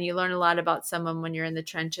 And you learn a lot about someone when you're in the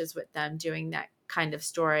trenches with them doing that kind of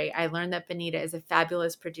story. I learned that Benita is a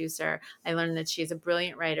fabulous producer. I learned that she's a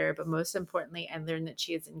brilliant writer, but most importantly, I learned that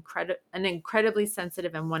she is an incredibly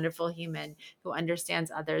sensitive and wonderful human who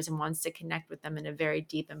understands others and wants to connect with them in a very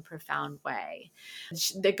deep and profound way.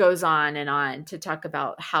 That goes on to talk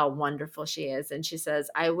about how wonderful she is. And she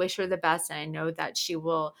says, I wish her the best, and I know that she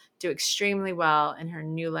will do extremely well in her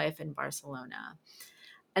new life in Barcelona.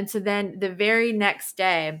 And so then the very next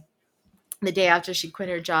day, the day after she quit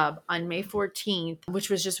her job, on May 14th, which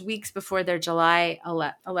was just weeks before their July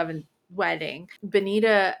 11th wedding,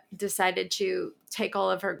 Benita decided to take all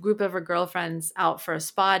of her group of her girlfriends out for a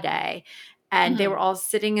spa day. And they were all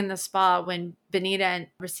sitting in the spa when Benita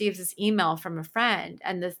receives this email from a friend.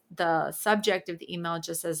 And the subject of the email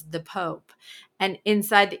just says the Pope. And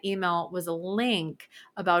inside the email was a link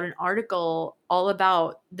about an article all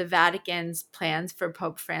about the Vatican's plans for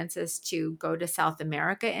Pope Francis to go to South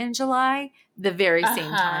America in July, the very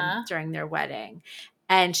same time during their wedding.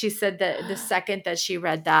 And she said that the second that she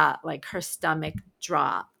read that, like, her stomach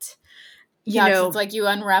dropped. Yeah, it's like you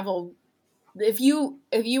unravel. If you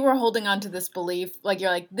were holding on to this belief, like, you're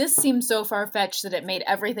like, this seems so far-fetched that it made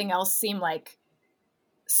everything else seem like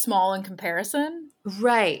small in comparison.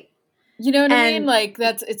 Right. You know what I mean? Like,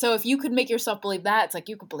 that's it. So if you could make yourself believe that, it's like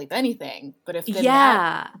you could believe anything. But if then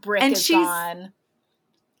that brick is gone.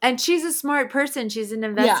 And she's a smart person. She's an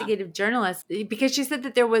investigative journalist, because she said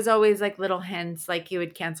that there was always like little hints, like he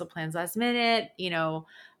would cancel plans last minute,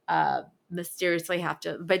 mysteriously have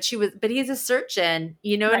to, but he's a surgeon.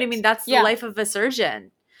 You know what I mean? That's the life of a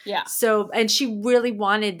surgeon. Yeah. So, and she really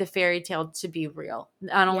wanted the fairy tale to be real,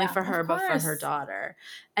 not only for her, but for her daughter.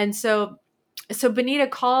 And so Benita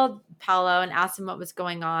called Paolo and asked him what was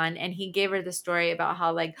going on. And he gave her the story about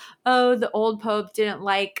how, like, the old Pope didn't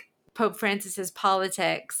like Pope Francis's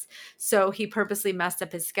politics, so he purposely messed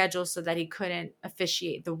up his schedule so that he couldn't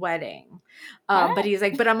officiate the wedding. But he's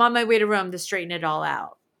like, but I'm on my way to Rome to straighten it all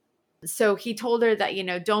out. So he told her that,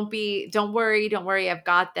 don't worry, I've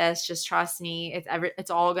got this. Just trust me. It's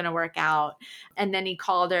all going to work out. And then he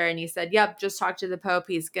called her and he said, yep, just talk to the Pope.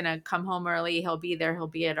 He's going to come home early. He'll be there. He'll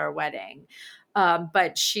be at our wedding.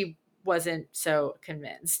 But she wasn't so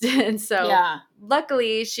convinced. And so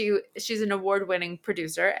luckily she's an award-winning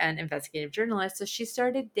producer and investigative journalist. So she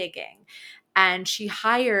started digging, and she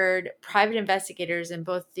hired private investigators in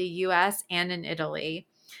both the US and in Italy.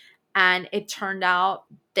 And it turned out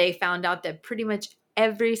they found out that pretty much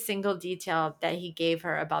every single detail that he gave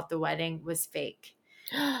her about the wedding was fake.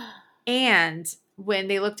 And when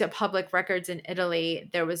they looked at public records in Italy,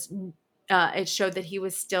 there was it showed that he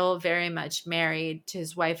was still very much married to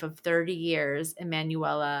his wife of 30 years,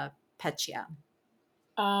 Emanuela Peccia.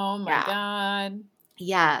 Oh my God.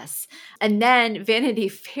 Yes. And then Vanity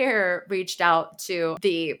Fair reached out to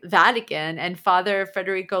the Vatican, and Father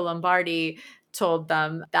Federico Lombardi told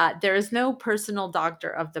them that there is no personal doctor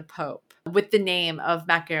of the Pope with the name of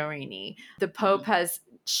Macchiarini. The Pope has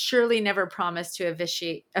surely never promised to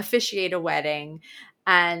officiate a wedding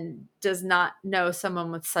and does not know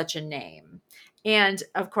someone with such a name. And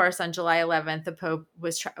of course, on July 11th, the Pope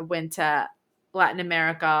went to Latin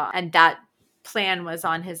America, and that plan was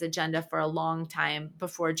on his agenda for a long time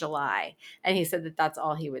before July. And he said that that's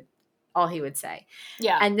all he would say.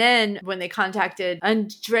 Yeah. And then when they contacted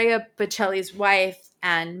Andrea Bocelli's wife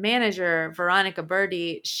and manager, Veronica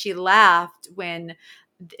Berti, she laughed when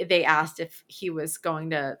they asked if he was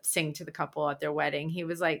going to sing to the couple at their wedding. He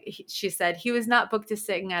was like, she said, he was not booked to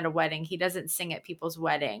sing at a wedding. He doesn't sing at people's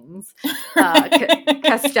weddings.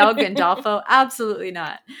 Castel Gandolfo, absolutely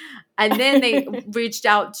not. And then they reached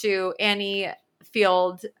out to Annie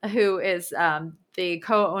Field, who is the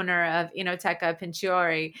co-owner of Enoteca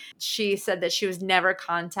Pintiori. She said that she was never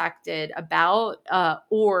contacted about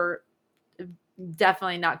or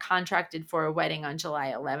definitely not contracted for a wedding on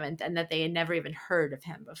July 11th, and that they had never even heard of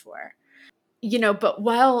him before. But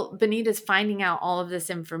while Benita's finding out all of this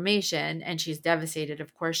information, and she's devastated,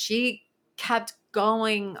 of course, she kept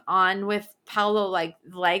going on with Paolo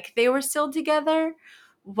like they were still together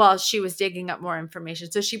while she was digging up more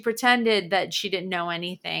information. So she pretended that she didn't know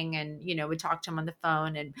anything and, would talk to him on the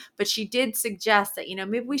phone. But she did suggest that,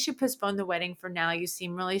 maybe we should postpone the wedding for now. You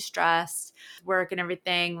seem really stressed, work and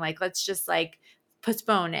everything. Like, let's just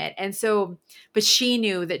postpone it. And so, but she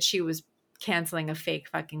knew that she was canceling a fake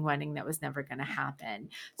fucking wedding that was never going to happen.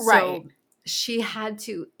 Right. So she had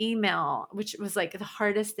to email, which was like the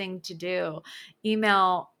hardest thing to do,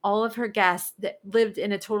 email all of her guests that lived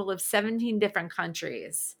in a total of 17 different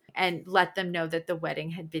countries and let them know that the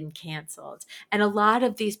wedding had been canceled. And a lot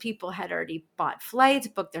of these people had already bought flights,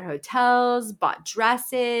 booked their hotels, bought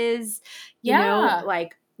dresses,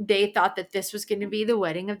 they thought that this was going to be the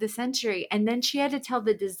wedding of the century. And then she had to tell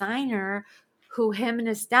the designer, who him and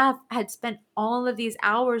his staff had spent all of these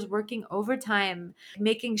hours working overtime,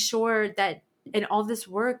 making sure that, and all this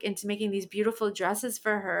work into making these beautiful dresses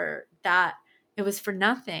for her, that it was for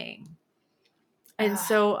nothing. And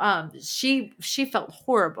so she felt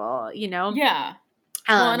horrible, Yeah.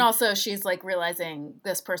 Well, and also she's realizing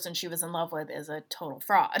this person she was in love with is a total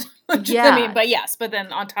fraud. Yeah. But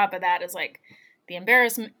then on top of that is the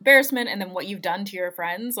embarrassment and then what you've done to your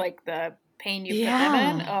friends, the pain you put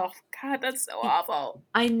them in. Oh God, that's so awful.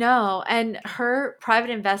 I know. And her private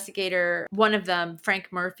investigator, one of them, Frank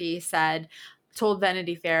Murphy, said, told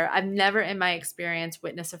Vanity Fair, "I've never in my experience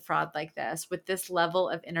witnessed a fraud like this with this level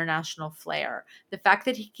of international flair. The fact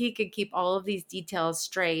that he could keep all of these details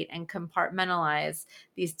straight and compartmentalize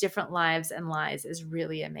these different lives and lies is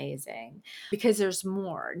really amazing, because there's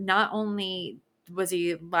more. Not only was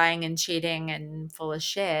he lying and cheating and full of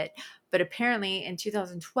shit, but apparently in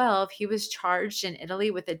 2012, he was charged in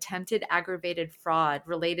Italy with attempted aggravated fraud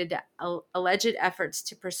related to alleged efforts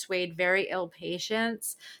to persuade very ill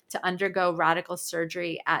patients to undergo radical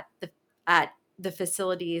surgery at the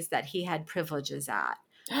facilities that he had privileges at."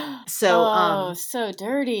 So, so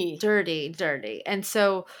dirty. dirty. And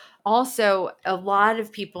so also a lot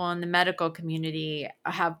of people in the medical community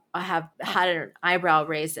have had an eyebrow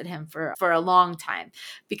raised at him for a long time,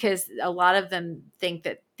 because a lot of them think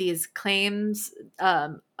that these claims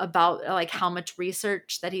about like how much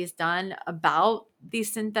research that he's done about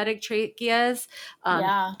these synthetic tracheas,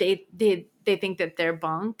 they think that they're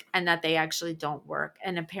bunk and that they actually don't work.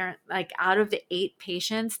 And apparently, like, out of the 8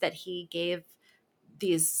 patients that he gave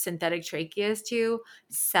these synthetic tracheas to,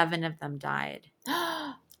 7 of them died,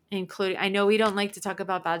 including, I know we don't like to talk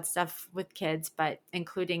about bad stuff with kids, but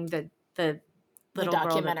including the little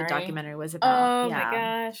girl that the documentary was about. Oh my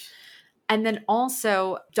gosh. And then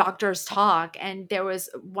also Doctors Talk, and there was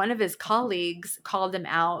one of his colleagues called him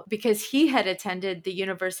out because he had attended the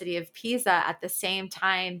University of Pisa at the same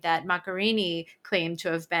time that Macchiarini claimed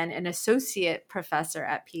to have been an associate professor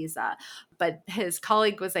at Pisa. But his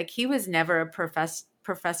colleague was like, he was never a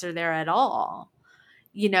professor there at all,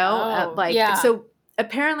 So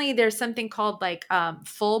apparently there's something called like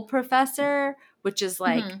full professor, which is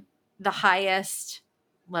like the highest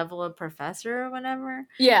level of professor or whatever.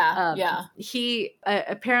 He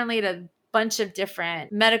apparently at a bunch of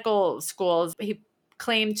different medical schools, he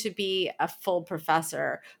claimed to be a full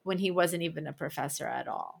professor when he wasn't even a professor at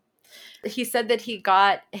all. He said that he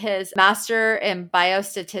got his master in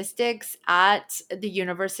biostatistics at the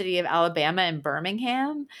University of Alabama in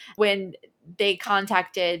Birmingham. When they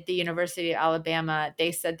contacted the University of Alabama,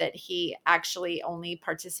 they said that he actually only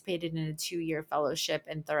participated in a 2-year fellowship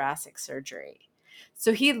in thoracic surgery.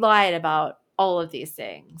 So he lied about all of these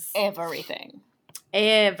things. Everything.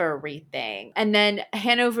 And then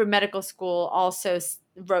Hanover Medical School also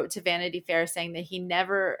wrote to Vanity Fair saying that he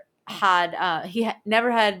never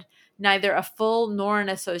had neither a full nor an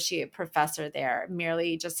associate professor there,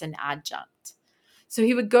 merely just an adjunct. So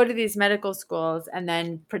he would go to these medical schools and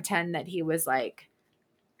then pretend that he was like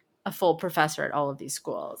a full professor at all of these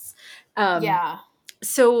schools.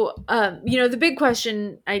 So, the big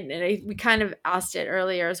question, we kind of asked it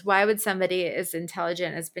earlier, is why would somebody as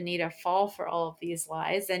intelligent as Benita fall for all of these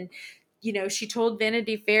lies? And, she told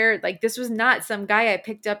Vanity Fair, like, this was not some guy I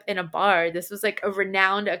picked up in a bar. This was like a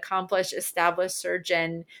renowned, accomplished, established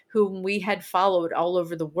surgeon whom we had followed all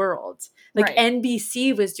over the world. Like,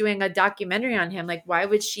 NBC was doing a documentary on him. Like, why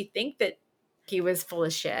would she think that he was full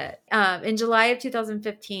of shit? In July of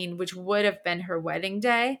 2015, which would have been her wedding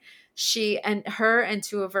day, she and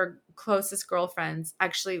 2 of her closest girlfriends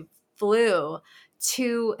actually flew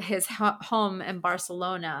to his home in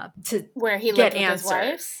Barcelona to where he get lived with answers. His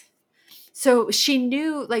wife. So she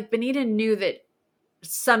knew, like, Benita knew that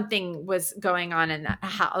something was going on in that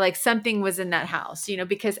house, like something was in that house,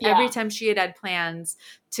 because every time she had plans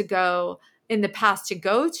to go in the past to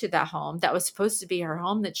go to that home that was supposed to be her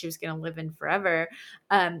home that she was going to live in forever,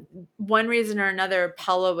 one reason or another,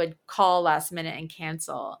 Paula would call last minute and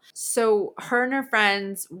cancel. So her and her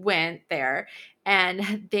friends went there,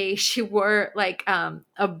 and she wore like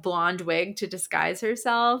a blonde wig to disguise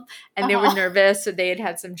herself, and they were nervous, so they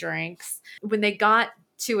had some drinks. When they got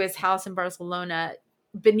to his house in Barcelona,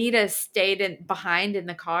 Benita stayed behind in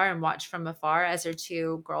the car and watched from afar as her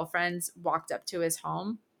 2 girlfriends walked up to his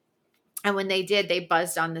home. And when they did, they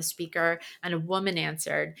buzzed on the speaker, and a woman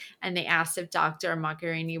answered, and they asked if Dr.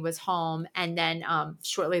 Macchiarini was home. And then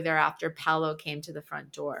shortly thereafter, Paolo came to the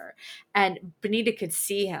front door, and Benita could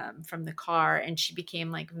see him from the car, and she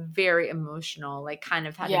became like very emotional, like kind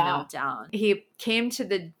of had a meltdown. He came to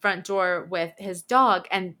the front door with his dog,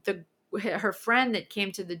 and her friend that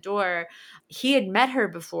came to the door, he had met her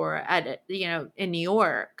before at, in New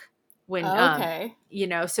York. When,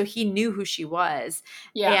 so he knew who she was.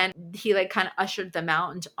 And he like kind of ushered them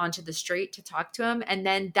out onto the street to talk to him. And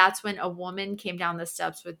then that's when a woman came down the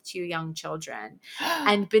steps with 2 young children.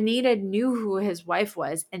 And Benita knew who his wife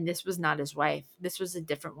was. And this was not his wife. This was a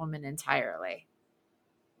different woman entirely.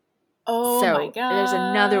 My God. There's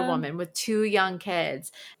another woman with 2 young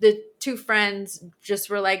kids. The 2 friends just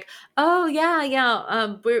were like, oh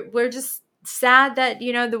yeah. We're just sad that,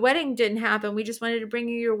 you know, the wedding didn't happen. We just wanted to bring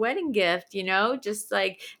you your wedding gift, you know, just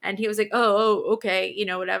like, and he was like, oh, okay, you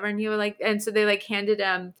know, whatever. And he was like, and so they like handed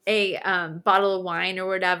him a bottle of wine or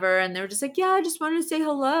whatever. And they were just like, yeah, I just wanted to say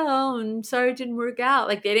hello and sorry it didn't work out.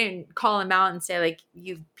 Like they didn't call him out and say like,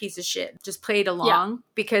 you piece of shit, just played along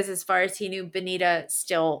because as far as he knew, Benita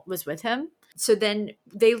still was with him. So then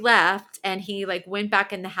they left and he like went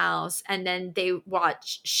back in the house and then Benita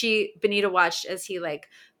watched as he like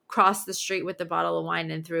crossed the street with the bottle of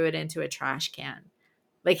wine and threw it into a trash can.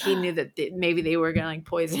 Like he knew that maybe they were going to like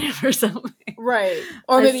poison him or something. Right.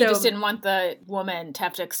 Or maybe he just didn't want the woman to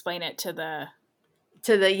have to explain it to the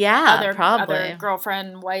other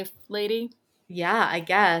girlfriend, wife lady. Yeah, I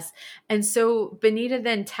guess. And so Benita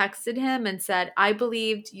then texted him and said, I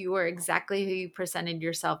believed you were exactly who you presented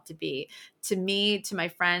yourself to be. To me, to my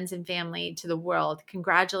friends and family, to the world.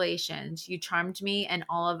 Congratulations. You charmed me and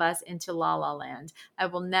all of us into La La Land. I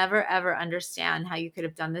will never, ever understand how you could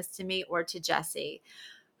have done this to me or to Jesse.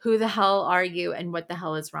 Who the hell are you and what the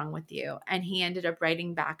hell is wrong with you? And he ended up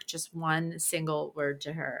writing back just one single word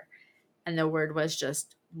to her. And the word was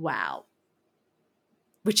just, wow.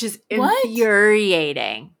 Which is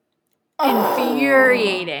infuriating.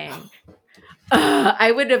 Infuriating.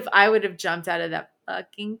 I would have jumped out of that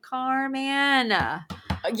fucking car, man.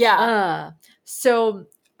 So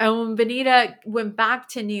when Benita went back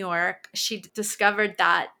to New York, she discovered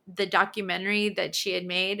that the documentary that she had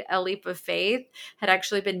made, A Leap of Faith, had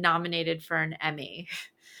actually been nominated for an Emmy.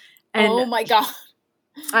 And oh my God.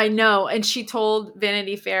 I know. And she told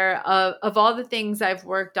Vanity Fair, of all the things I've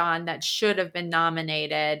worked on that should have been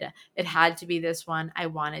nominated, it had to be this one. I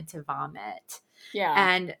wanted to vomit. Yeah.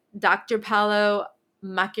 And Dr. Paolo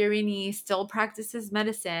Macchiarini still practices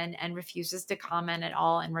medicine and refuses to comment at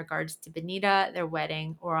all in regards to Benita, their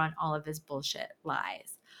wedding, or on all of his bullshit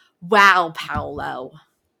lies. Wow, Paolo.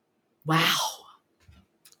 Wow.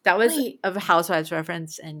 That was a Housewives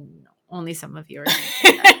reference, and only some of you are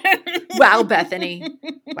wow, Bethany.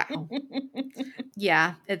 Wow.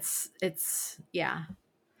 Yeah, it's yeah.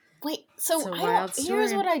 Wait, so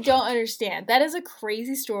here's what I don't understand. That is a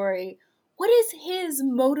crazy story. What is his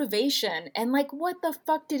motivation? And like, what the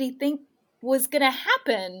fuck did he think was going to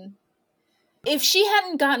happen? If she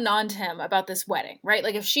hadn't gotten on to him about this wedding, right?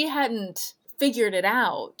 Like if she hadn't figured it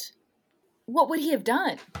out, what would he have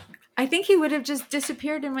done? I think he would have just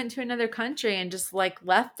disappeared and went to another country and just like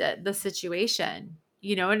left the situation.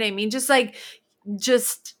 You know what I mean?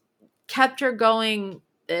 Just kept her going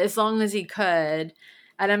as long as he could.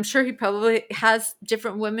 And I'm sure he probably has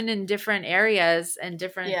different women in different areas and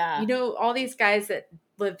different, you know, all these guys that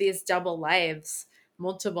live these double lives,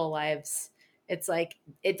 multiple lives. It's like,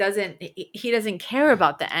 he doesn't care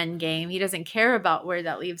about the end game. He doesn't care about where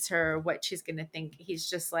that leaves her or what she's going to think. He's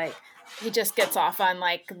just like, he just gets off on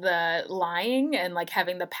like the lying and like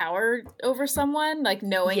having the power over someone, like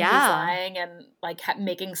knowing he's lying and like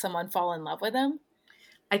making someone fall in love with him.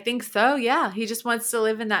 I think so. Yeah. He just wants to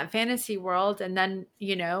live in that fantasy world and then,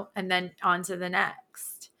 you know, and then on to the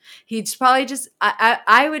next. He's probably just,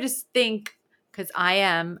 I would just think, because I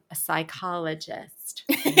am a psychologist,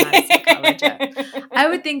 I'm not a psychologist. I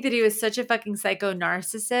would think that he was such a fucking psycho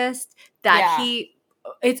narcissist that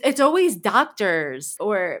it's always doctors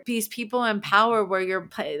or these people in power where you're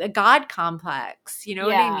a God complex. You know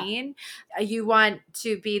what I mean? You want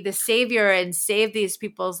to be the savior and save these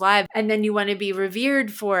people's lives. And then you want to be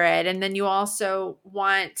revered for it. And then you also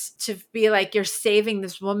want to be like, you're saving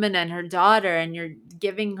this woman and her daughter and you're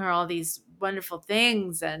giving her all these wonderful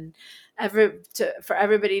things and for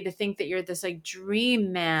everybody to think that you're this like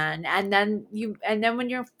dream man. And then when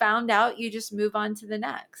you're found out, you just move on to the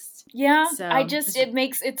next. Yeah, so,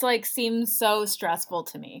 it's like seems so stressful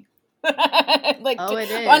to me. Like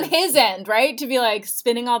it is. On his end, right? To be like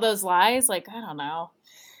spinning all those lies, like I don't know.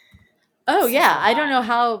 Oh yeah, I don't know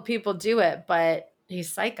how people do it, but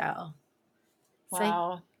he's psycho.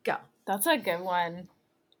 Wow, go. That's a good one.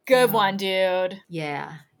 Good one, dude.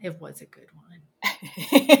 Yeah, it was a good one.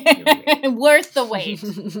 Worth the wait.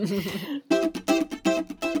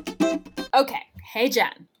 Okay, hey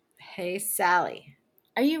Jen. Hey Sally.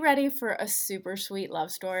 Are you ready for a super sweet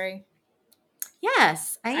love story?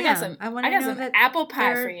 Yes, I am. I got some apple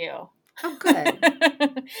pie for you. Oh, good.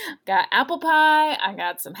 Got apple pie. I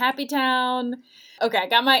got some Happy Town. Okay, I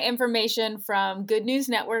got my information from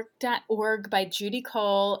goodnewsnetwork.org by Judy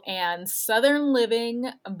Cole and Southern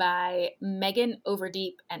Living by Megan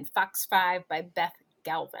Overdeep and Fox 5 by Beth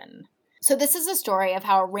Galvin. So this is a story of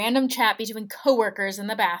how a random chat between coworkers in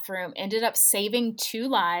the bathroom ended up saving 2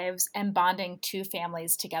 lives and bonding 2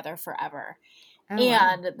 families together forever. Oh,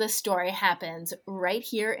 and the story happens right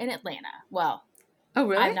here in Atlanta. Well, oh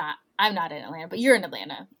really? I'm not in Atlanta, but you're in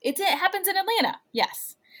Atlanta. It happens in Atlanta.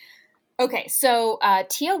 Yes. Okay, so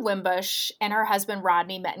Tia Wimbush and her husband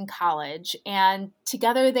Rodney met in college, and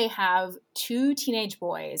together they have 2 teenage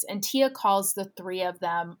boys, and Tia calls the 3 of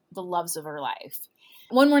them the loves of her life.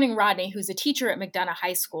 One morning, Rodney, who's a teacher at McDonough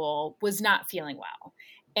High School, was not feeling well.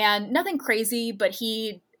 And nothing crazy, but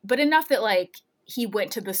enough that, like, he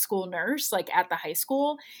went to the school nurse, like, at the high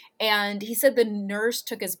school, and he said the nurse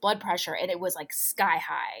took his blood pressure, and it was, like, sky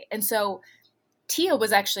high. And so Tia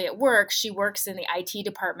was actually at work. She works in the IT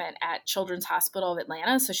department at Children's Hospital of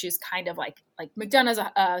Atlanta. So she's kind of like McDonough's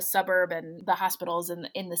a suburb and the hospital's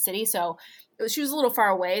in the city. So she was a little far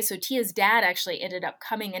away. So Tia's dad actually ended up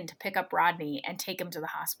coming in to pick up Rodney and take him to the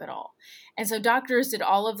hospital. And so doctors did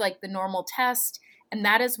all of like the normal tests. And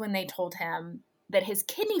that is when they told him that his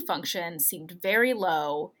kidney function seemed very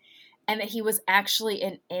low and that he was actually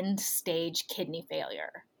in end-stage kidney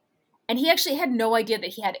failure. And he actually had no idea that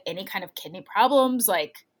he had any kind of kidney problems.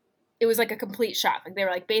 Like, it was like a complete shock. Like, they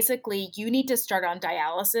were like, basically, you need to start on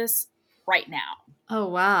dialysis right now. Oh,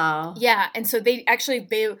 wow. Yeah. And so the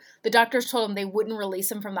doctors told him they wouldn't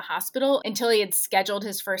release him from the hospital until he had scheduled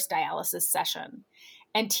his first dialysis session.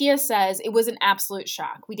 And Tia says it was an absolute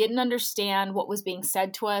shock. We didn't understand what was being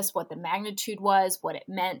said to us, what the magnitude was, what it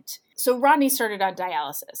meant. So Rodney started on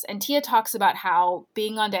dialysis, and Tia talks about how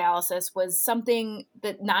being on dialysis was something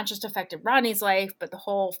that not just affected Rodney's life, but the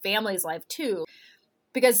whole family's life too.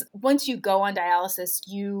 Because once you go on dialysis,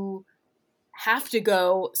 you have to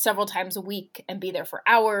go several times a week and be there for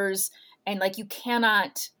hours. And like, you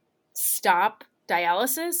cannot stop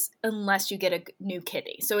dialysis unless you get a new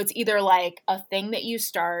kidney. So it's either like a thing that you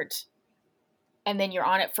start and then you're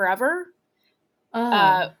on it forever,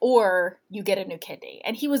 or you get a new kidney.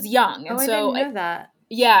 And he was young. And I didn't know that.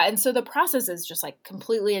 Yeah. And so the process is just like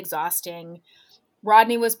completely exhausting.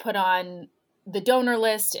 Rodney was put on the donor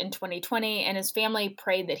list in 2020, and his family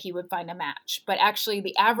prayed that he would find a match. But actually,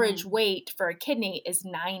 the average wait for a kidney is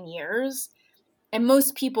 9 years. And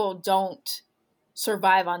most people don't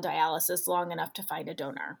survive on dialysis long enough to find a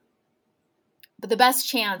donor. But the best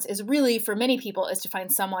chance is really, for many people, is to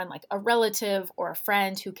find someone like a relative or a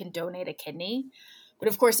friend who can donate a kidney. But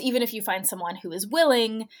of course, even if you find someone who is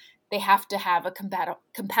willing, they have to have a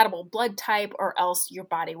compatible blood type, or else your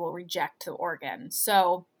body will reject the organ.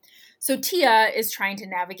 So Tia is trying to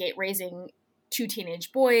navigate raising 2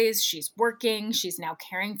 teenage boys. She's working. She's now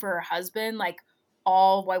caring for her husband, like,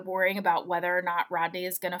 all while worrying about whether or not Rodney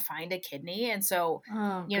is going to find a kidney. And so,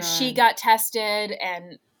 she got tested,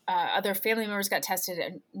 and other family members got tested,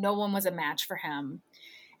 and no one was a match for him.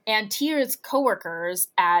 And Tia's coworkers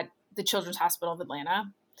at the Children's Hospital of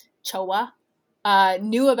Atlanta, CHOA,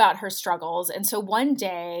 knew about her struggles. And so one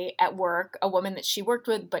day at work, a woman that she worked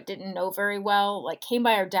with but didn't know very well, like, came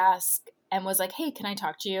by her desk and was like, "Hey, can I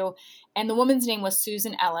talk to you?" And the woman's name was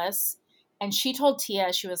Susan Ellis. And she told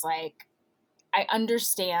Tia, she was like, "I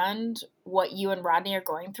understand what you and Rodney are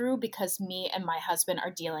going through, because me and my husband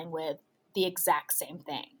are dealing with the exact same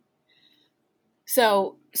thing."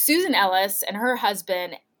 So Susan Ellis and her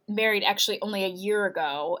husband married actually only a year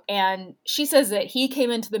ago. And she says that he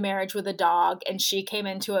came into the marriage with a dog and she came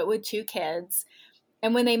into it with 2 kids.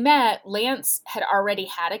 And when they met, Lance had already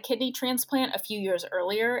had a kidney transplant a few years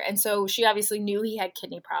earlier. And so she obviously knew he had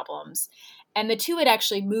kidney problems. And the 2 had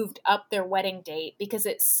actually moved up their wedding date because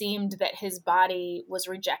it seemed that his body was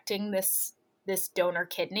rejecting this donor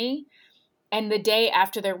kidney. And the day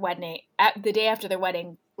after their wedding,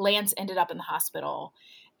 Lance ended up in the hospital.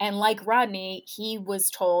 And like Rodney, he was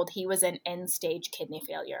told he was in end-stage kidney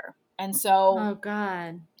failure. And so, oh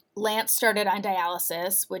God, Lance started on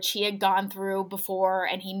dialysis, which he had gone through before,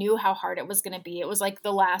 and he knew how hard it was going to be. It was like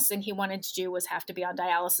the last thing he wanted to do was have to be on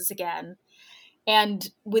dialysis again. And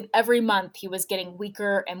with every month, he was getting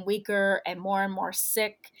weaker and weaker and more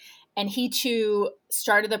sick. And he too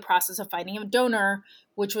started the process of finding a donor,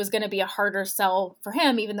 which was going to be a harder sell for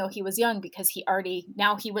him, even though he was young, because he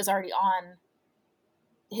was already on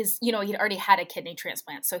his, he'd already had a kidney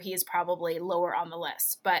transplant. So he is probably lower on the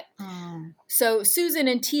list. But so Susan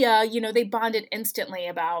and Tia, they bonded instantly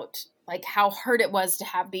about like how hard it was to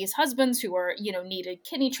have these husbands who were, needed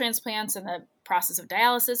kidney transplants and the process of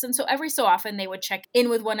dialysis. And so every so often they would check in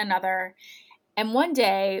with one another. And one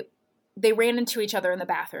day they ran into each other in the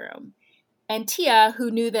bathroom. And Tia, who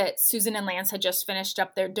knew that Susan and Lance had just finished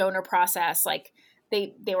up their donor process, like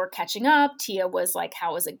they were catching up. Tia was like,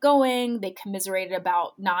 "How is it going?" They commiserated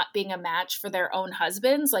about not being a match for their own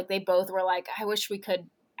husbands. Like they both were like, "I wish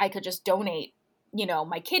I could just donate,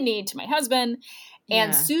 my kidney to my husband." Yeah.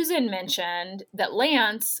 And Susan mentioned that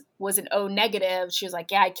Lance was an O negative. She was like,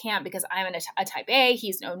 "Yeah, I can't because I'm a type A.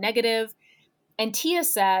 He's an O negative." And Tia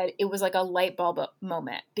said it was like a light bulb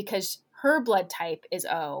moment because her blood type is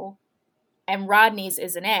O and Rodney's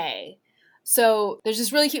is an A. So there's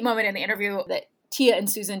this really cute moment in the interview that Tia and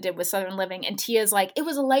Susan did with Southern Living. And Tia's like, it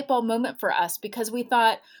was a light bulb moment for us because we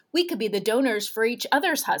thought we could be the donors for each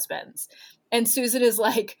other's husbands. And Susan is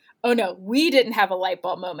like, oh no, we didn't have a light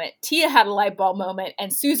bulb moment. Tia had a light bulb moment.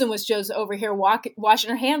 And Susan was just over here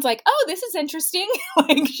washing her hands like, oh, this is interesting.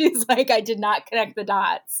 Like, she's like, I did not connect the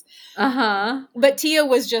dots. Uh-huh. But Tia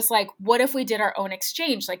was just like, what if we did our own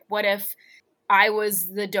exchange? Like, what if I was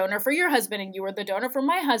the donor for your husband and you were the donor for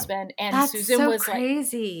my husband? And That's Susan so was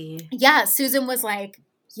crazy. like, yeah, Susan was like,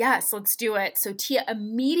 yes, let's do it. So Tia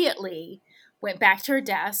immediately went back to her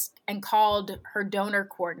desk and called her donor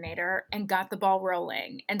coordinator and got the ball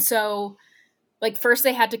rolling. And so, like, first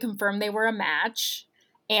they had to confirm they were a match.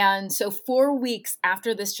 And so 4 weeks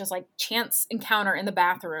after this just like chance encounter in the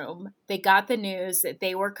bathroom, they got the news that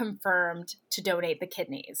they were confirmed to donate the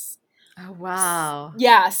kidneys. Oh, wow.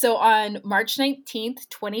 Yeah. So on March 19th,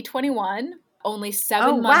 2021, only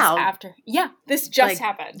 7 months after. Yeah, this just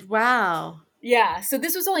happened. Wow. Yeah. So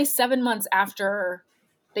this was only 7 months after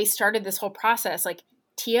they started this whole process. Like,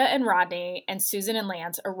 Tia and Rodney and Susan and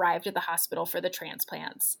Lance arrived at the hospital for the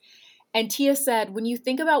transplants. And Tia said, when you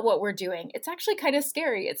think about what we're doing, it's actually kind of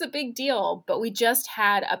scary. It's a big deal, but we just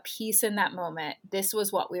had a piece in that moment. This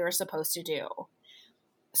was what we were supposed to do.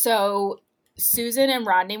 So Susan and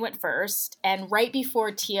Rodney went first, and right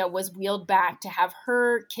before Tia was wheeled back to have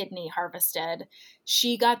her kidney harvested,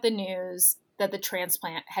 she got the news that the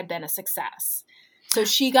transplant had been a success. So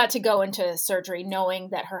she got to go into surgery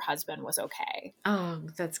knowing that her husband was okay. Oh,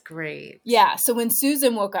 that's great. Yeah. So when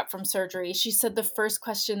Susan woke up from surgery, she said the first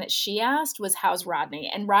question that she asked was, how's Rodney?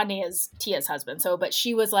 And Rodney is Tia's husband. But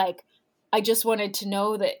she was like, I just wanted to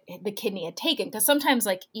know that the kidney had taken. Because sometimes,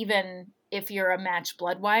 like, even if you're a match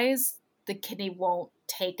blood-wise, the kidney won't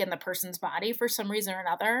take in the person's body for some reason or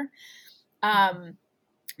another.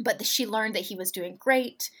 But she learned that he was doing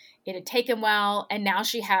great. It had taken well, and now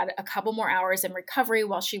she had a couple more hours in recovery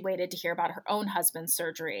while she waited to hear about her own husband's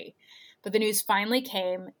surgery. But the news finally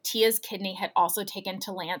came. Tia's kidney had also taken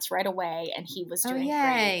to Lance right away, and he was doing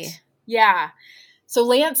great. Yeah. So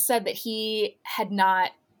Lance said that he had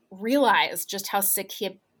not realized just how sick he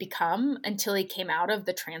had become until he came out of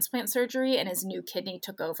the transplant surgery and his new kidney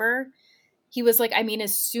took over. He was like, I mean,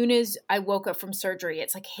 as soon as I woke up from surgery,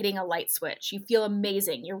 it's like hitting a light switch. You feel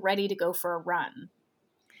amazing. You're ready to go for a run.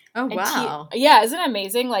 Oh, wow. Yeah, isn't it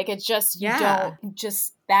amazing? Like, it's just,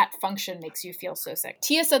 just that function makes you feel so sick.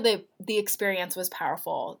 Tia said that the experience was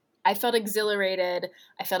powerful. I felt exhilarated.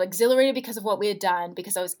 I felt exhilarated because of what we had done,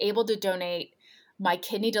 because I was able to donate my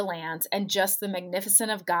kidney to Lance, and just the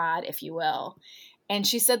magnificence of God, if you will. And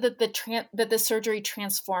she said that the surgery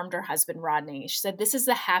transformed her husband, Rodney. She said, this is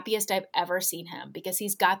the happiest I've ever seen him because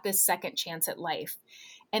he's got this second chance at life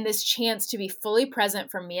and this chance to be fully present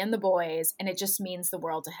for me and the boys, and it just means the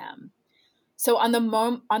world to him. So on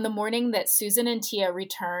the morning that Susan and Tia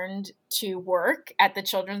returned to work at the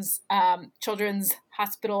Children's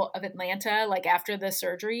Hospital of Atlanta, like after the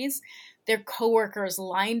surgeries, their coworkers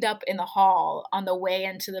lined up in the hall on the way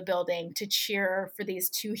into the building to cheer for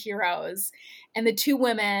these two heroes. And the two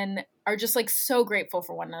women are just like so grateful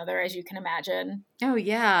for one another, as you can imagine. Oh,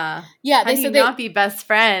 yeah. Yeah. How do you not be best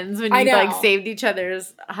friends when you like saved each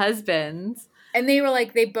other's husbands? And they were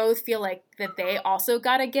like, they both feel like that they also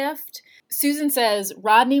got a gift. Susan says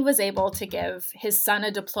Rodney was able to give his son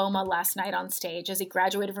a diploma last night on stage as he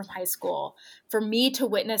graduated from high school. For me to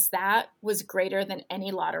witness that was greater than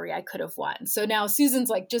any lottery I could have won. So now Susan's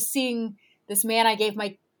like, just seeing this man I gave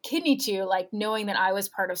my kidney to, like knowing that I was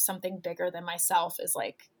part of something bigger than myself is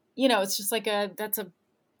like, you know, it's just like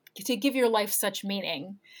to give your life such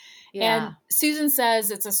meaning. Yeah. And Susan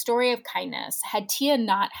says it's a story of kindness. Had Tia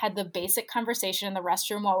not had the basic conversation in the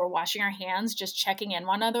restroom while we're washing our hands, just checking in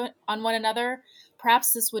on one another,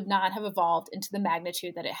 perhaps this would not have evolved into the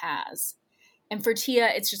magnitude that it has. And for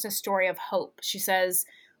Tia, it's just a story of hope. She says,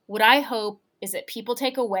 what I hope is that people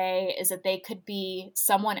take away is that they could be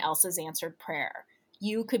someone else's answered prayer.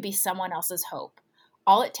 You could be someone else's hope.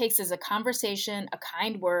 All it takes is a conversation, a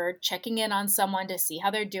kind word, checking in on someone to see how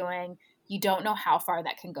they're doing. You don't know how far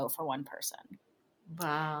that can go for one person.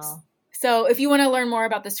 Wow. So if you want to learn more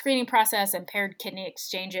about the screening process and paired kidney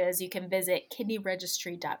exchanges, you can visit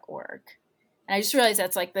kidneyregistry.org. And I just realized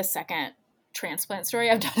that's like the second transplant story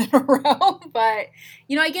I've done in a row. But,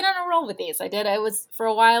 you know, I get on a roll with these. For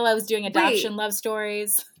a while I was doing adoption love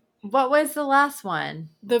stories. What was the last one?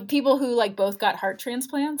 The people who like both got heart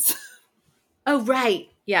transplants. Oh, right.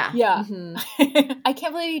 Yeah. Yeah. Mhm. I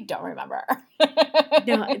can't believe you don't remember.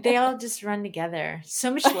 No, they all just run together.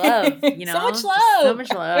 So much love, you know? So much Just love. so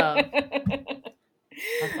much love.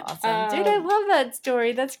 That's awesome. Dude, I love that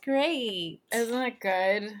story. That's great. Isn't it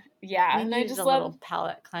good? Yeah. We And I needed just a love, little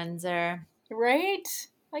palate cleanser. right?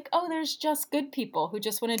 Like, oh, there's just good people who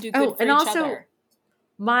just want to do good Oh, for and each also, other.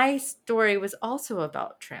 my story was also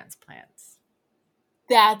about transplants.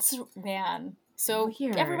 That's, man. So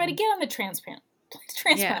Weird. everybody get on the transplant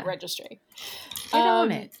Yeah. registry. Get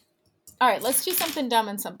on it. All right, let's do something dumb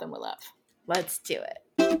and something we love. Let's do it.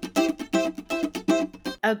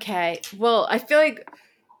 Okay. Well, I feel like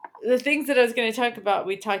the things that I was going to talk about,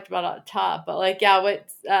 we talked about on top, but like, yeah,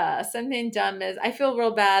 what something dumb is, I feel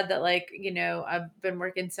real bad that like, you know, I've been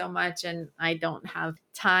working so much and I don't have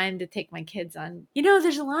time to take my kids on. You know,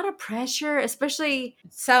 there's a lot of pressure, especially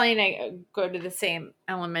Sally and I go to the same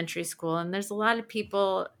elementary school, and there's a lot of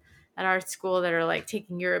people at our school that are like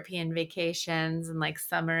taking European vacations and like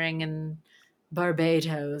summering in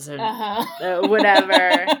Barbados or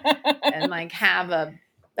whatever, and like have a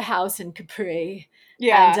house in Capri.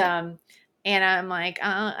 Yeah. And I'm like,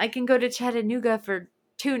 I can go to Chattanooga for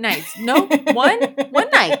 2 nights. No, one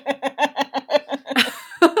night.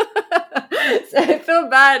 So I feel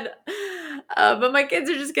bad. But my kids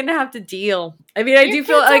are just going to have to deal. I mean, I do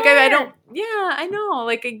feel like I don't, yeah, I know.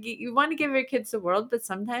 Like you want to give your kids the world, but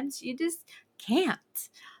sometimes you just can't.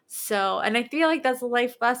 So, and I feel like that's a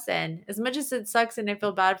life lesson. As much as it sucks and I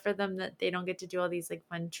feel bad for them that they don't get to do all these like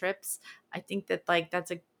fun trips, I think that like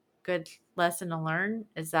that's a good lesson to learn,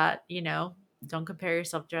 is that, you know, don't compare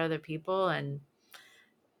yourself to other people, and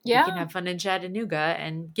you can have fun in Chattanooga,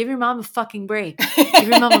 and give your mom a fucking break. Give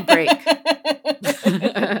your mom a break.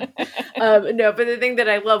 No, but the thing that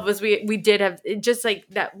I love was we did have just like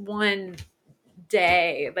that one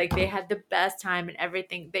day, like they had the best time and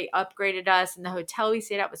everything. They upgraded us, and the hotel we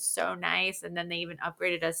stayed at was so nice, and then they even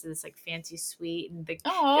upgraded us to this like fancy suite, and they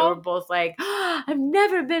were both like, oh, I've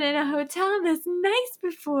never been in a hotel this nice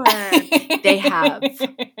before. They have.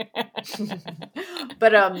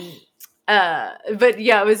 But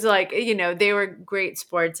yeah, it was like, you know, they were great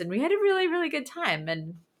sports, and we had a really, really good time,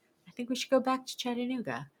 and I think we should go back to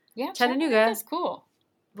Chattanooga. Yeah, Chattanooga. That's cool.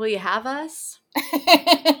 Will you have us?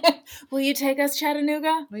 Will you take us,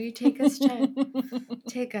 Chattanooga? Will you take us,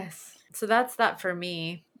 take us. So that's that for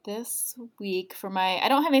me. This week for I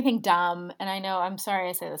don't have anything dumb, and I know, I'm sorry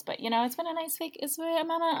I say this, but you know, it's been a nice week. I'm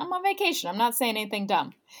on vacation. I'm not saying anything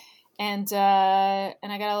dumb. And I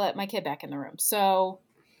gotta let my kid back in the room. So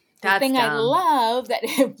the thing dumb. I love that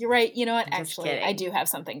you're right. You know what? Actually, I do have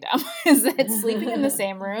something dumb. Is that sleeping in the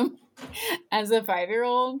same room as a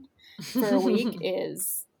 5-year-old for a week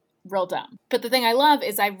is real dumb. But the thing I love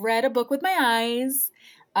is I read a book with my eyes.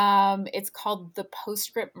 It's called The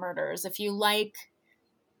Postscript Murders. If you like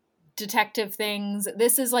detective things,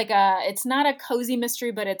 this is like it's not a cozy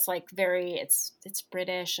mystery, but it's like it's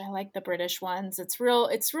British. I like the British ones. It's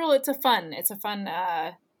a fun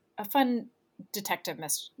detective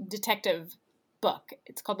book.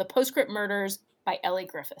 It's called The Postscript Murders by Ellie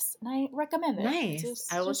Griffiths, and I recommend it. Nice.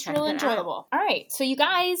 I will check it out. Enjoyable. All right, so you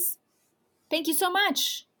guys, thank you so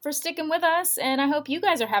much for sticking with us, and I hope you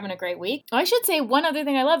guys are having a great week. I should say one other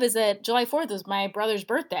thing I love is that July 4th is my brother's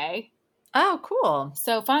birthday. Oh, cool.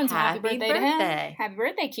 So fun. So happy birthday to him. Happy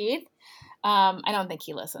birthday, Keith. I don't think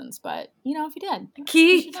he listens, but you know, if he did,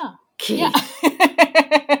 Keith. Yeah.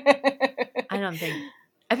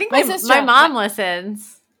 I think my mom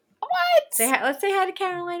listens. What? Let's say hi to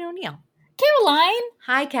Caroline O'Neill. Caroline.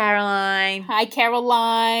 Hi, Caroline. Hi,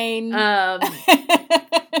 Caroline.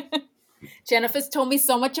 Jennifer's told me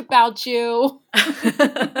so much about you.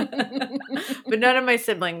 But none of my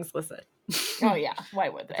siblings listen. Oh, yeah. Why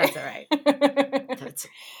would they? That's all right. That's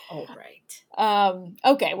all right.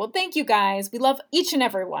 Okay. Well, thank you guys. We love each and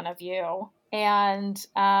every one of you. And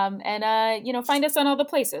you know, find us on all the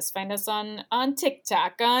places. Find us on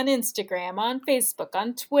TikTok, on Instagram, on Facebook,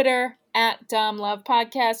 on Twitter, at Dumb Love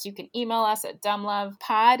Podcast. You can email us at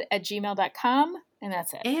dumblovepod@gmail.com. And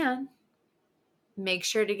that's it. And make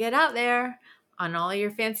sure to get out there on all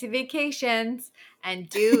your fancy vacations and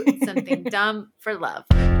do something dumb for love.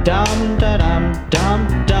 Dum da dum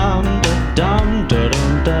dum dum da dum da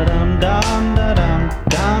dum da dum dum da dum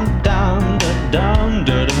dum dum da dum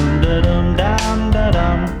da